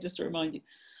it again just to remind you.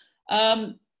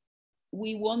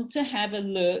 We want to have a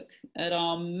look at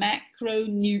our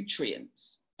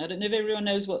macronutrients. I don't know if everyone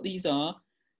knows what these are.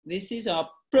 This is our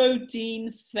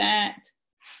protein, fat,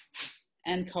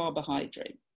 and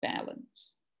carbohydrate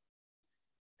balance.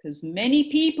 Because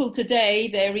many people today,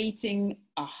 they're eating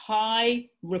a high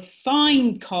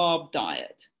refined carb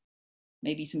diet.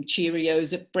 Maybe some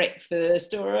Cheerios at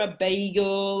breakfast, or a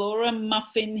bagel, or a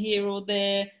muffin here or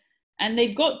there. And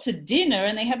they've got to dinner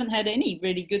and they haven't had any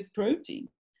really good protein.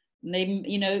 And they,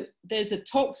 there's a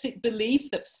toxic belief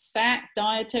that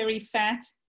dietary fat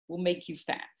will make you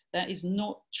fat. That is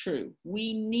not true.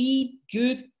 We need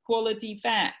good quality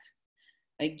fat.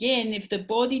 Again, if the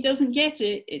body doesn't get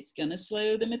it, it's going to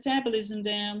slow the metabolism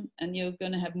down and you're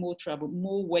going to have more trouble,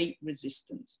 more weight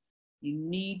resistance. You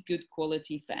need good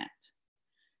quality fat.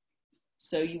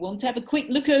 So you want to have a quick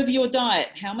look over your diet.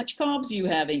 How much carbs are you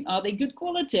having? Are they good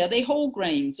quality? Are they whole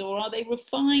grains, or are they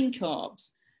refined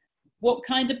carbs? What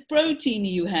kind of protein are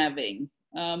you having?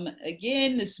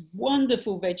 Again, there's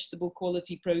wonderful vegetable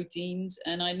quality proteins.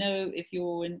 And I know I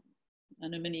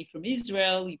know many from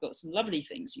Israel, you've got some lovely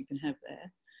things you can have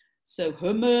there. So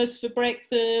hummus for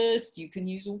breakfast, you can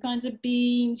use all kinds of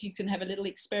beans, you can have a little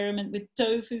experiment with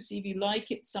tofu, see if you like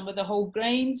it. Some of the whole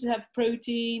grains have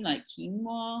protein, like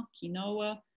quinoa,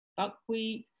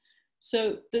 buckwheat.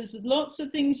 So there's lots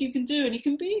of things you can do, and you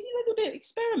can be a little bit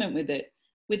experiment with it.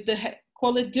 With the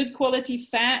good quality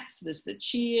fats, there's the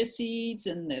chia seeds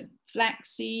and the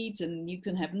flax seeds, and you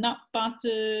can have nut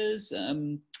butters,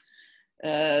 little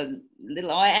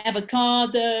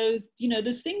avocados,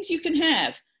 there's things you can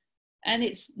have. And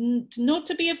it's not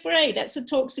to be afraid. That's a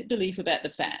toxic belief about the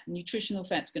fat. Nutritional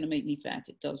fat's going to make me fat.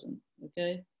 It doesn't,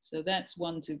 okay? So that's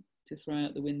one to throw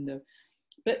out the window.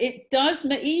 But it does,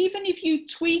 even if you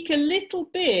tweak a little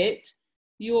bit,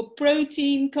 your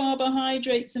protein,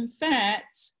 carbohydrates, and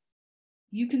fats,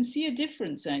 you can see a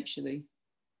difference, actually.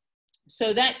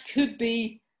 So that could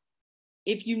be,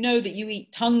 if you know that you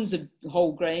eat tons of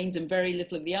whole grains and very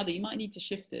little of the other, you might need to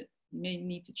shift it. You may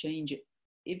need to change it.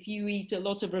 If you eat a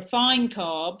lot of refined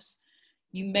carbs,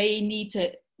 you may need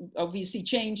to obviously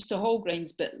change to whole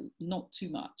grains, but not too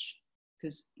much,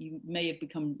 because you may have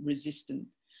become resistant.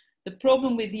 The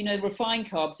problem with, refined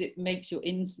carbs, it makes you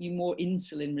more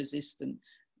insulin resistant.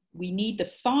 We need the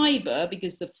fiber,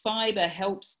 because the fiber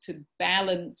helps to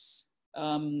balance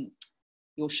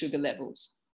your sugar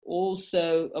levels.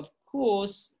 Also, of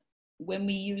course, when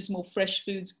we use more fresh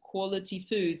foods, quality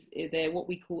foods, they're what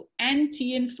we call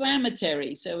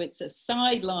anti-inflammatory. So it's a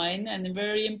sideline and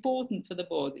very important for the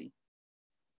body.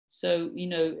 So,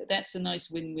 that's a nice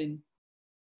win-win.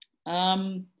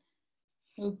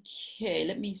 Okay,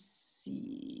 let me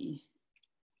see.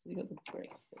 So we got the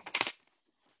breakfast.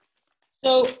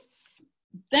 So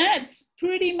that's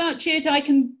pretty much it. I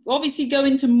can obviously go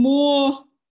into more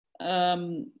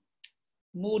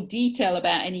more detail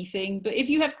about anything. But if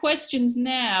you have questions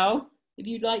now, if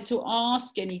you'd like to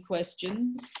ask any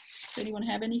questions, does anyone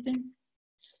have anything?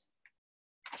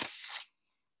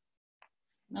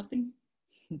 Nothing?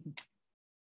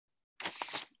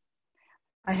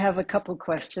 I have a couple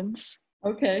questions.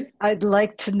 Okay. I'd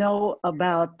like to know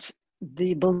about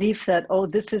the belief that, oh,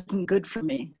 this isn't good for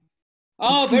me.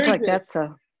 Oh, it seems very like good. that's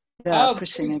a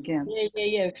pushing against.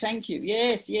 Yeah. Thank you.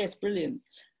 Yes, brilliant.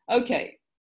 Okay.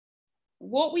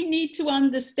 What we need to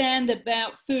understand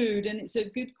about food, and it's a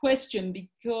good question,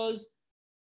 because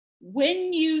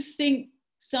when you think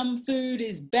some food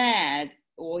is bad,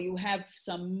 or you have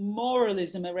some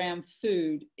moralism around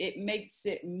food, it makes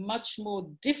it much more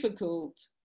difficult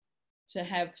to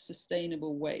have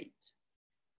sustainable weight.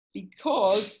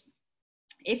 Because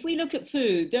if we look at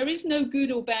food, there is no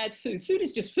good or bad food. Food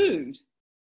is just food.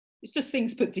 It's just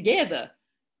things put together.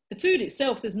 The food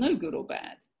itself, there's no good or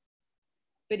bad.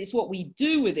 But it's what we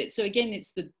do with it. So again,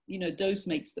 it's the, dose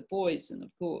makes the poison,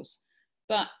 of course.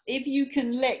 But if you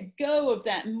can let go of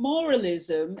that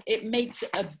moralism, it makes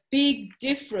a big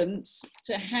difference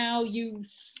to how you,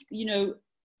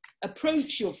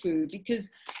 approach your food.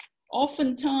 Because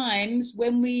oftentimes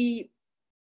when we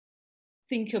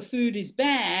think a food is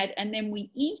bad and then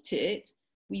we eat it,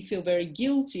 we feel very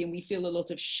guilty and we feel a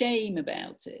lot of shame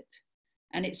about it.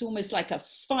 And it's almost like a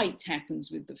fight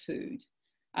happens with the food.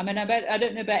 I mean, I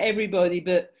don't know about everybody,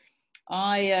 but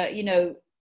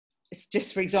it's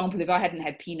just, for example, if I hadn't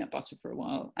had peanut butter for a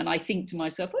while and I think to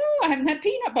myself, oh, I haven't had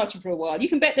peanut butter for a while, you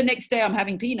can bet the next day I'm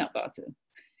having peanut butter.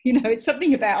 It's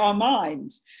something about our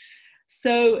minds.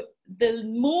 So the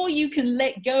more you can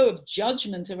let go of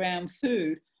judgment around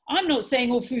food, I'm not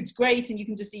saying all food's great and you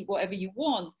can just eat whatever you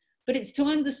want, but it's to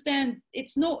understand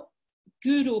it's not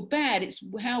good or bad, it's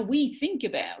how we think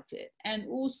about it. And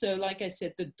also, like I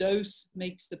said, the dose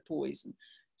makes the poison.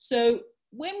 So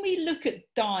when we look at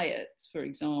diets, for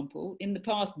example, in the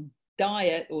past,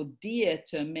 diet or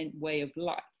dieta meant way of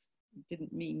life. It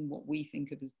didn't mean what we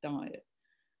think of as diet.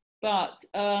 But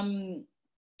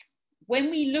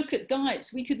when we look at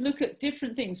diets, we could look at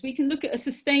different things. We can look at a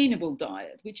sustainable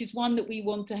diet, which is one that we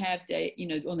want to have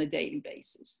on a daily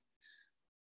basis.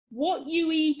 What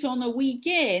you eat on a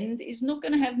weekend is not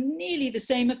going to have nearly the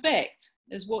same effect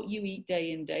as what you eat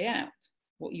day in, day out.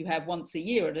 What you have once a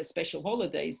year at a special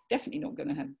holiday is definitely not going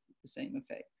to have the same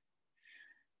effect.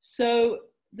 So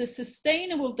the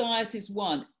sustainable diet is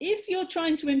one. If you're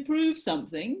trying to improve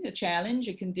something, a challenge,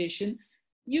 a condition,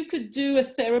 you could do a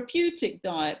therapeutic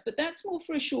diet, but that's more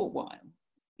for a short while.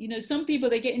 Some people,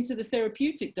 they get into the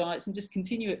therapeutic diets and just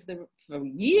continue it for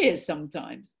years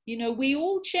sometimes. We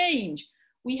all change.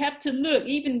 We have to look,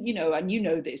 even,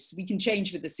 and this, we can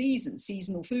change with the seasons.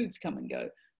 Seasonal foods come and go.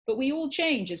 But we all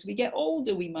change. As we get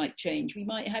older, we might change. We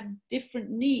might have different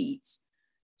needs.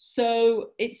 So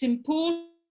it's important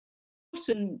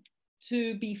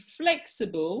to be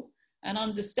flexible and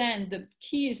understand the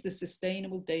key is the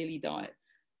sustainable daily diet.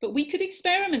 But we could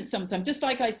experiment sometime. Just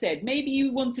like I said, maybe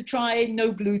you want to try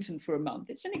no gluten for a month.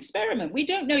 It's an experiment. We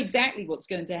don't know exactly what's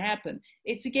going to happen.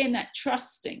 It's, again, that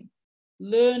trusting,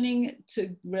 learning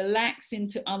to relax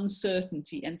into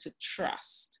uncertainty and to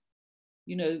trust.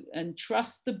 And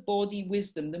trust the body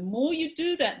wisdom. The more you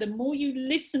do that, the more you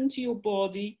listen to your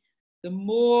body, the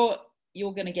more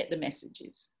you're going to get the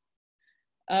messages.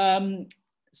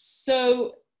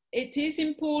 So it is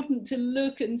important to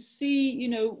look and see,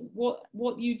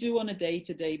 what you do on a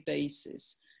day-to-day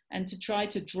basis and to try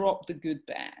to drop the good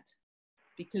bad.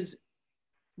 Because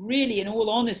really, in all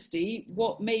honesty,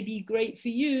 what may be great for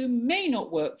you may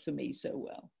not work for me so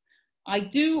well. I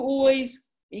do always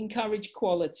encourage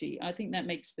quality. I think that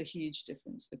makes the huge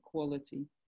difference, the quality.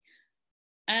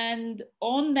 And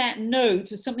on that note,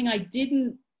 something I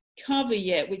didn't cover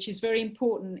yet, which is very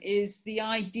important, is the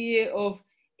idea of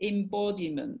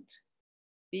embodiment,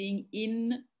 being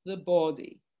in the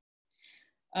body.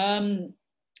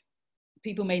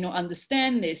 People may not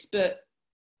understand this, but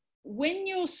when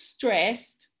you're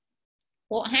stressed,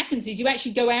 what happens is you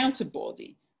actually go out of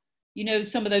body.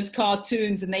 Some of those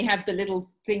cartoons, and they have the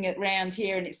little thing around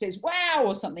here and it says, wow,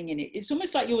 or something in it. It's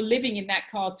almost like you're living in that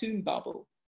cartoon bubble.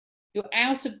 You're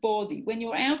out of body. When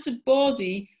you're out of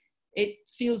body, it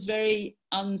feels very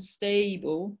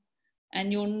unstable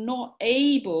and you're not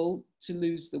able to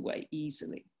lose the weight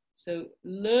easily. So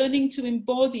learning to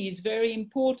embody is very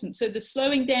important. So the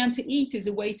slowing down to eat is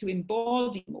a way to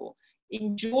embody more.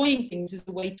 Enjoying things is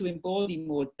a way to embody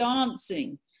more.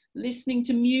 Dancing, listening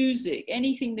to music,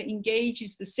 anything that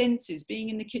engages the senses, being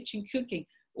in the kitchen cooking,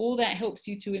 all that helps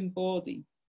you to embody.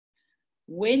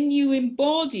 When you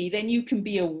embody, then you can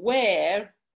be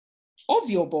aware of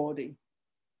your body.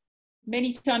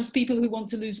 Many times people who want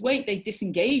to lose weight, they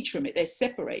disengage from it, they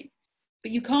separate.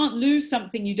 But you can't lose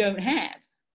something you don't have.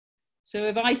 So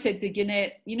if I said to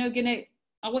Gannett, you know, Gannett,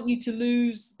 I want you to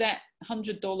lose that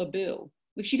 $100 bill.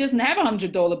 If she doesn't have a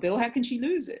 $100 bill, how can she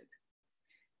lose it?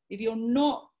 If you're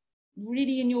not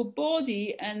really in your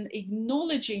body and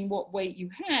acknowledging what weight you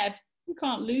have, you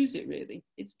can't lose it really.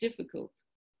 It's difficult.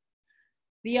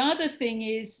 The other thing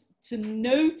is to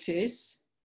notice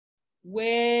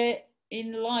where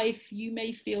in life you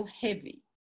may feel heavy,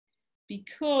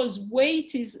 because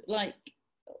weight is like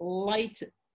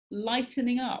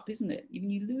lightening up, isn't it? When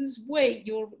you lose weight,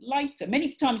 you're lighter.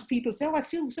 Many times people say, oh, I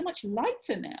feel so much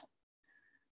lighter now.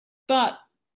 But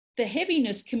the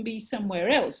heaviness can be somewhere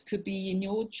else, could be in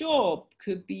your job,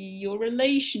 could be your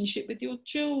relationship with your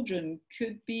children,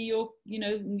 could be your, you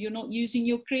know, you're not using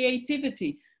your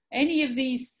creativity. Any of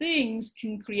these things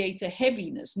can create a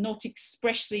heaviness, not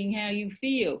expressing how you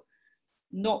feel,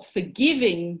 not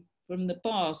forgiving from the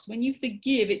past. When you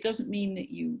forgive, it doesn't mean that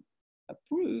you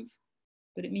approve,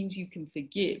 but it means you can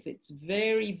forgive. It's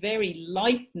very, very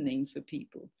lightening for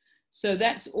people. So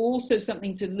that's also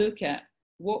something to look at.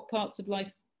 What parts of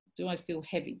life do I feel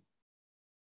heavy?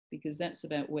 Because that's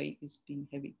about weight, is being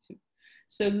heavy too.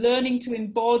 So learning to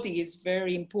embody is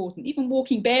very important. Even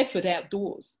walking barefoot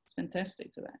outdoors, it's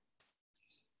fantastic for that.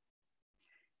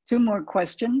 2 more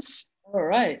questions. All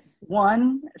right.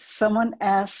 One, someone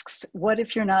asks, what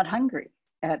if you're not hungry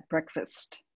at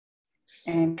breakfast?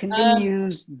 And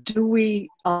continues, do we,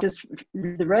 I'll just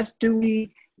read the rest, do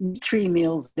we eat 3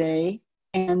 meals a day?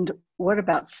 And what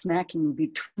about snacking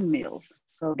between meals?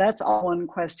 So that's all one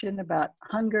question about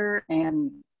hunger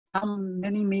and how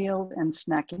many meals and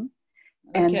snacking.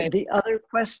 Okay. And the other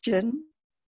question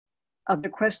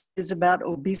is about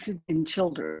obesity in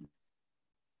children.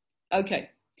 Okay.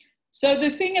 So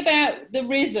the thing about the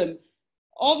rhythm,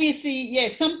 obviously,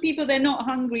 yes, some people, they're not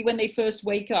hungry when they first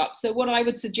wake up. So what I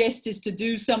would suggest is to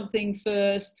do something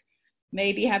first,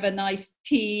 maybe have a nice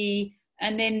tea,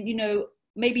 and then, you know,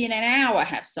 maybe in an hour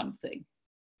have something.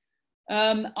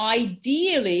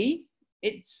 Ideally,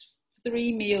 it's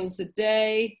 3 meals a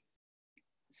day.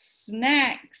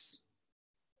 Snacks,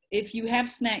 if you have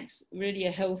snacks, really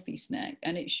a healthy snack,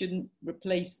 and it shouldn't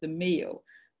replace the meal.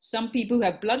 Some people who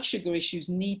have blood sugar issues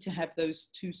need to have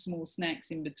those 2 small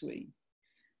snacks in between.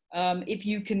 If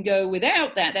you can go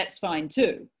without that, that's fine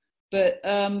too. But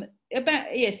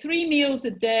 3 meals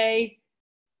a day.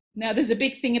 Now, there's a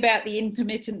big thing about the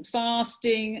intermittent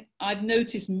fasting. I've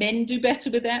noticed men do better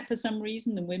with that for some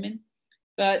reason than women.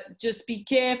 But just be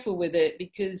careful with it,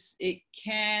 because it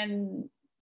can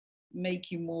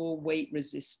make you more weight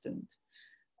resistant.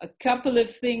 A couple of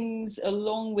things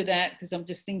along with that, because I'm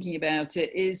just thinking about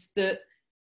it, is that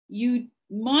you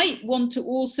might want to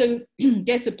also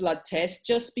get a blood test,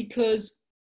 just because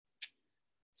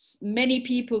many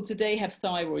people today have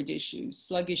thyroid issues,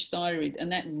 sluggish thyroid, and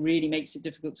that really makes it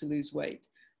difficult to lose weight.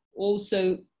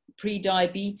 Also,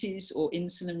 pre-diabetes or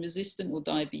insulin resistant or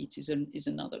diabetes is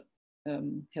another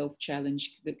health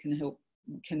challenge that can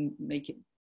make it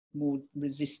more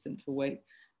resistant for weight.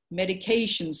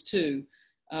 Medications too,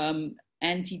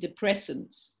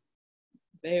 antidepressants,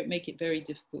 make it very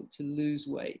difficult to lose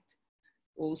weight.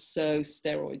 Also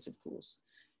steroids, of course.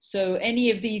 So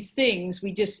any of these things,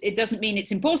 it doesn't mean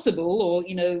it's impossible or,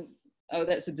 you know, oh,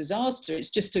 that's a disaster. It's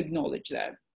just to acknowledge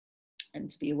that and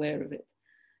to be aware of it.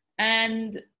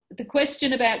 And the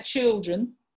question about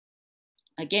children,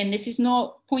 again, this is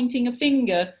not pointing a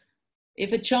finger.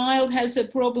 If a child has a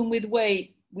problem with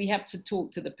weight, we have to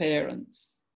talk to the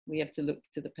parents. We have to look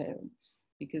to the parents,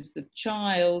 because the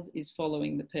child is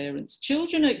following the parents.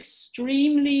 Children are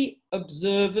extremely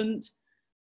observant,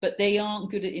 but they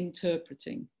aren't good at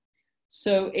interpreting.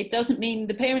 So it doesn't mean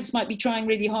the parents might be trying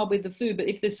really hard with the food, but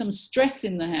if there's some stress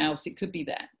in the house, it could be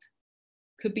that.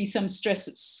 Could be some stress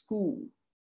at school,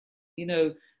 you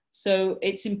know. So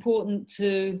it's important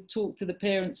to talk to the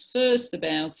parents first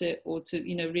about it, or to,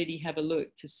 you know, really have a look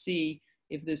to see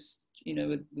if there's, you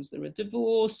know, was there a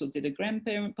divorce, or did a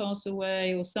grandparent pass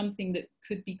away, or something that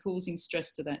could be causing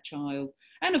stress to that child.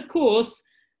 And of course,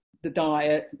 the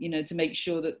diet, you know, to make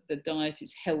sure that the diet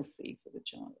is healthy for the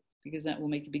child, because that will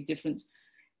make a big difference.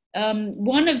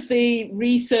 One of the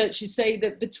researchers say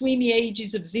that between the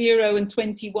ages of 0 and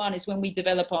 21 is when we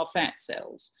develop our fat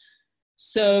cells.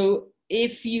 So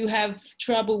if you have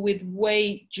trouble with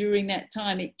weight during that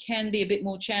time, it can be a bit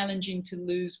more challenging to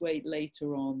lose weight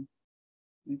later on.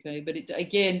 Okay, but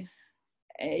again,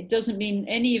 it doesn't mean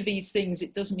any of these things,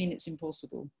 it doesn't mean it's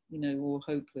impossible, you know, or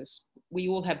hopeless. We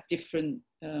all have different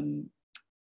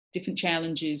different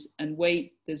challenges, and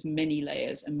weight, there's many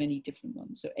layers and many different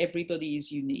ones. So everybody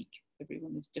is unique.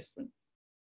 Everyone is different.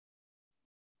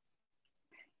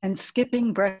 And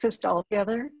skipping breakfast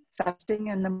altogether, fasting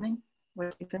in the morning,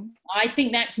 what do you think? I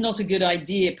think that's not a good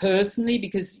idea personally,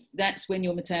 because that's when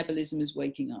your metabolism is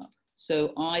waking up.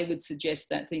 So I would suggest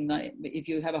that thing, like if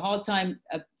you have a hard time,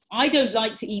 I don't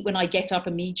like to eat when I get up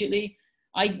immediately.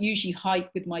 I usually hike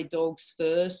with my dogs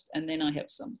first and then I have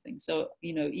something. So,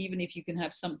 you know, even if you can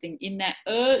have something in that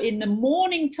in the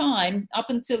morning time up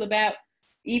until about,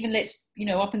 even let's, you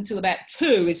know, up until about 2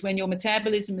 is when your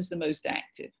metabolism is the most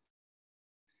active.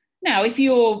 Now, if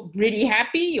you're really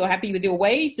happy, you're happy with your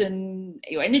weight and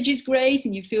your energy is great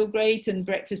and you feel great and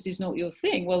breakfast is not your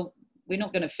thing, well, we're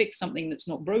not going to fix something that's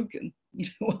not broken. You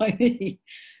know what I mean?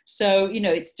 So, you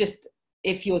know, it's just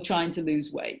if you're trying to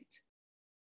lose weight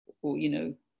or, you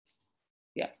know,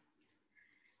 yeah.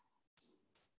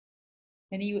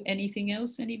 Anything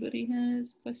else? Anybody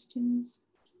has questions?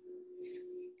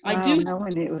 Wow, I do.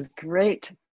 Melanie, it was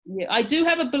great. Yeah, I do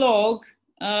have a blog.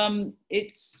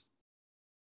 It's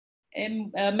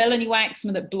Melanie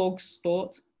Waxman at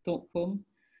blogspot.com.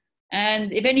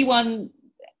 And if anyone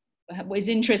is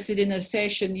interested in a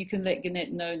session, you can let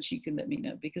Gannett know and she can let me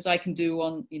know, because I can do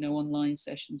online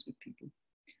sessions with people.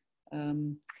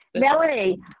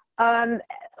 Melanie,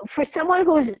 for someone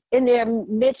who's in their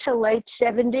mid to late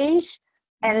 70s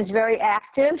and is very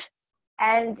active,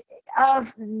 and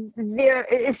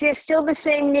is there still the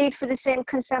same need for the same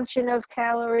consumption of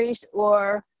calories,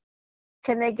 or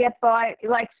can they get by,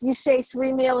 like you say,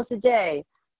 3 meals a day?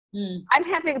 I'm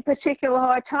having a particular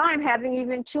hard time having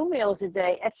even 2 meals a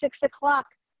day. At 6 o'clock,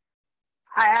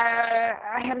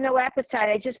 I have no appetite.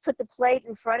 I just put the plate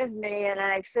in front of me and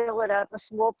I fill it up, a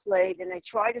small plate, and I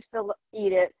try to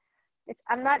eat it.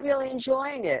 I'm not really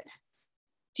enjoying it.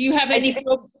 Do you have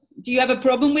do you have a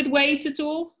problem with weight at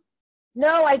all?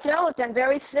 No, I don't. I'm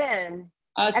very thin.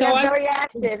 And I'm very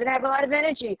active and I have a lot of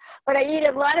energy. But I eat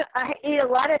a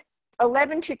lot of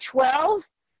 11 to 12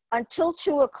 until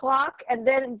 2 o'clock, and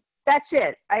then that's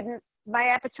it. My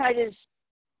appetite is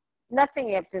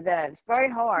nothing after that. It's very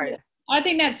hard. Yeah. I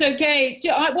think that's okay.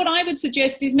 What I would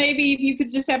suggest is maybe if you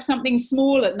could just have something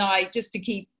small at night, just to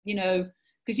keep, you know,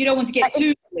 because you don't want to get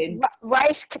too thin.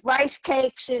 Rice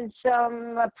cakes and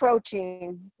some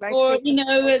protein. Or, you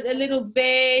know, a little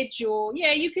veg, or,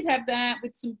 yeah, you could have that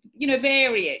with some, you know,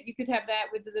 vary it. You could have that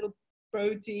with a little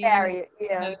protein. Vary it,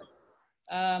 yeah. You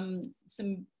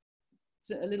know,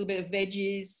 a little bit of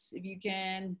veggies if you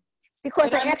can.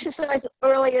 Because I exercise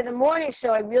early in the morning,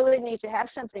 so I really need to have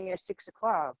something at 6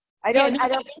 o'clock. I don't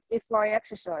eat before I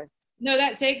exercise. No,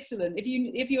 that's excellent.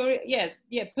 If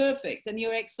you're perfect, and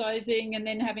you're exercising and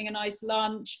then having a nice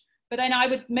lunch. But then I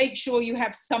would make sure you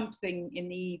have something in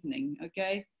the evening,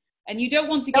 okay? And you don't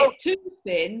want to get too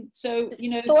thin, so, you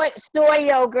know. Soy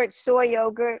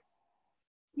yogurt.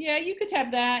 Yeah, you could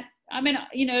have that. I mean,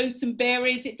 you know, some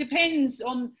berries. It depends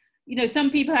on, you know, some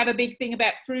people have a big thing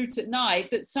about fruit at night,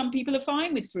 but some people are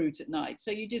fine with fruit at night. So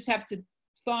you just have to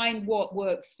find what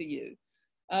works for you.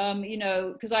 You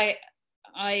know, because I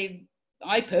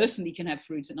personally can have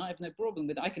fruit at night. I have no problem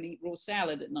with it. I can eat raw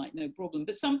salad at night, no problem.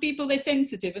 But some people, they're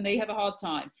sensitive and they have a hard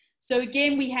time. So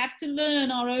again, we have to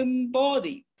learn our own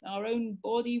body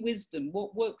wisdom,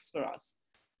 what works for us.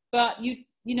 But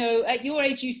you know, at your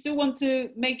age, you still want to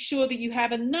make sure that you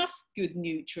have enough good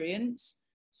nutrients.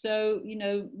 So, you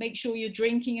know, make sure you're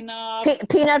drinking enough.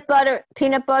 Peanut butter.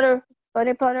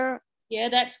 Yeah,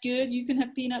 that's good. You can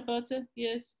have peanut butter.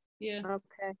 Yes. Yeah.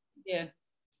 Okay. Yeah.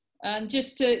 And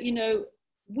just to, you know,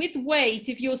 with weight,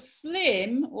 if you're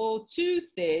slim or too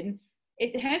thin,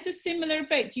 it has a similar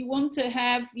effect. You want to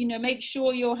have, you know, make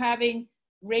sure you're having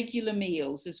regular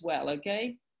meals as well,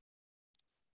 okay?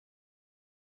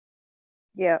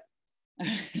 Yeah.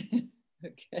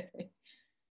 Okay.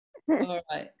 All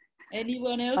right.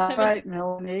 Anyone else? All right,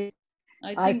 Melanie.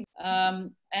 I think,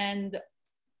 and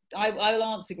I'll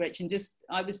answer, Gretchen.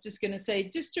 I was just going to say,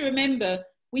 just to remember,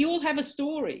 we all have a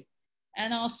story,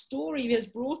 and our story has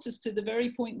brought us to the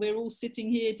very point we're all sitting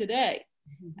here today.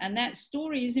 And that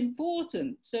story is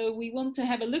important. So we want to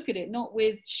have a look at it, not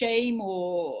with shame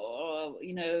or,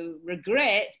 you know,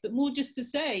 regret, but more just to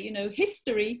say, you know,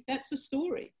 history, that's a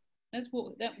story. That's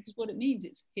what it means.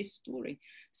 It's his story.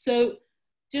 So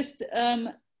just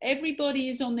everybody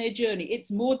is on their journey.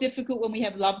 It's more difficult when we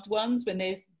have loved ones, when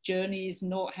their journey is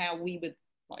not how we would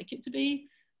like it to be.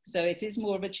 So it is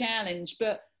more of a challenge.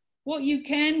 But what you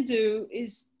can do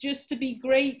is just to be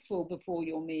grateful before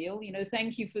your meal. You know,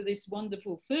 thank you for this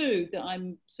wonderful food that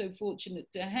I'm so fortunate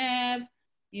to have.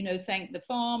 You know, thank the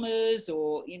farmers,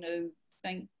 or, you know,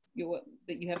 thank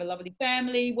that you have a lovely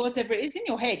family, whatever it is in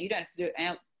your head. You don't have to do it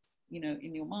out,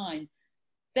 in your mind.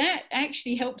 That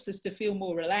actually helps us to feel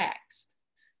more relaxed.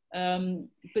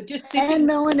 But just sitting. And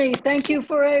Melanie, thank you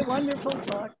for a wonderful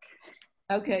talk.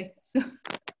 Okay, so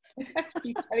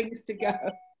she's telling us to go.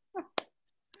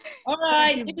 All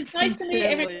right, it was nice to meet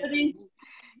everybody.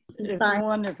 It's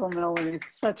wonderful, Melanie.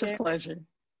 It's such a pleasure.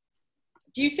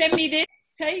 Do you send me this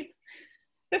tape?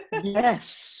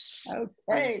 Yes.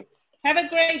 Okay. Have a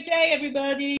great day,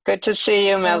 everybody. Good to see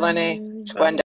you, Melanie. It's wonderful.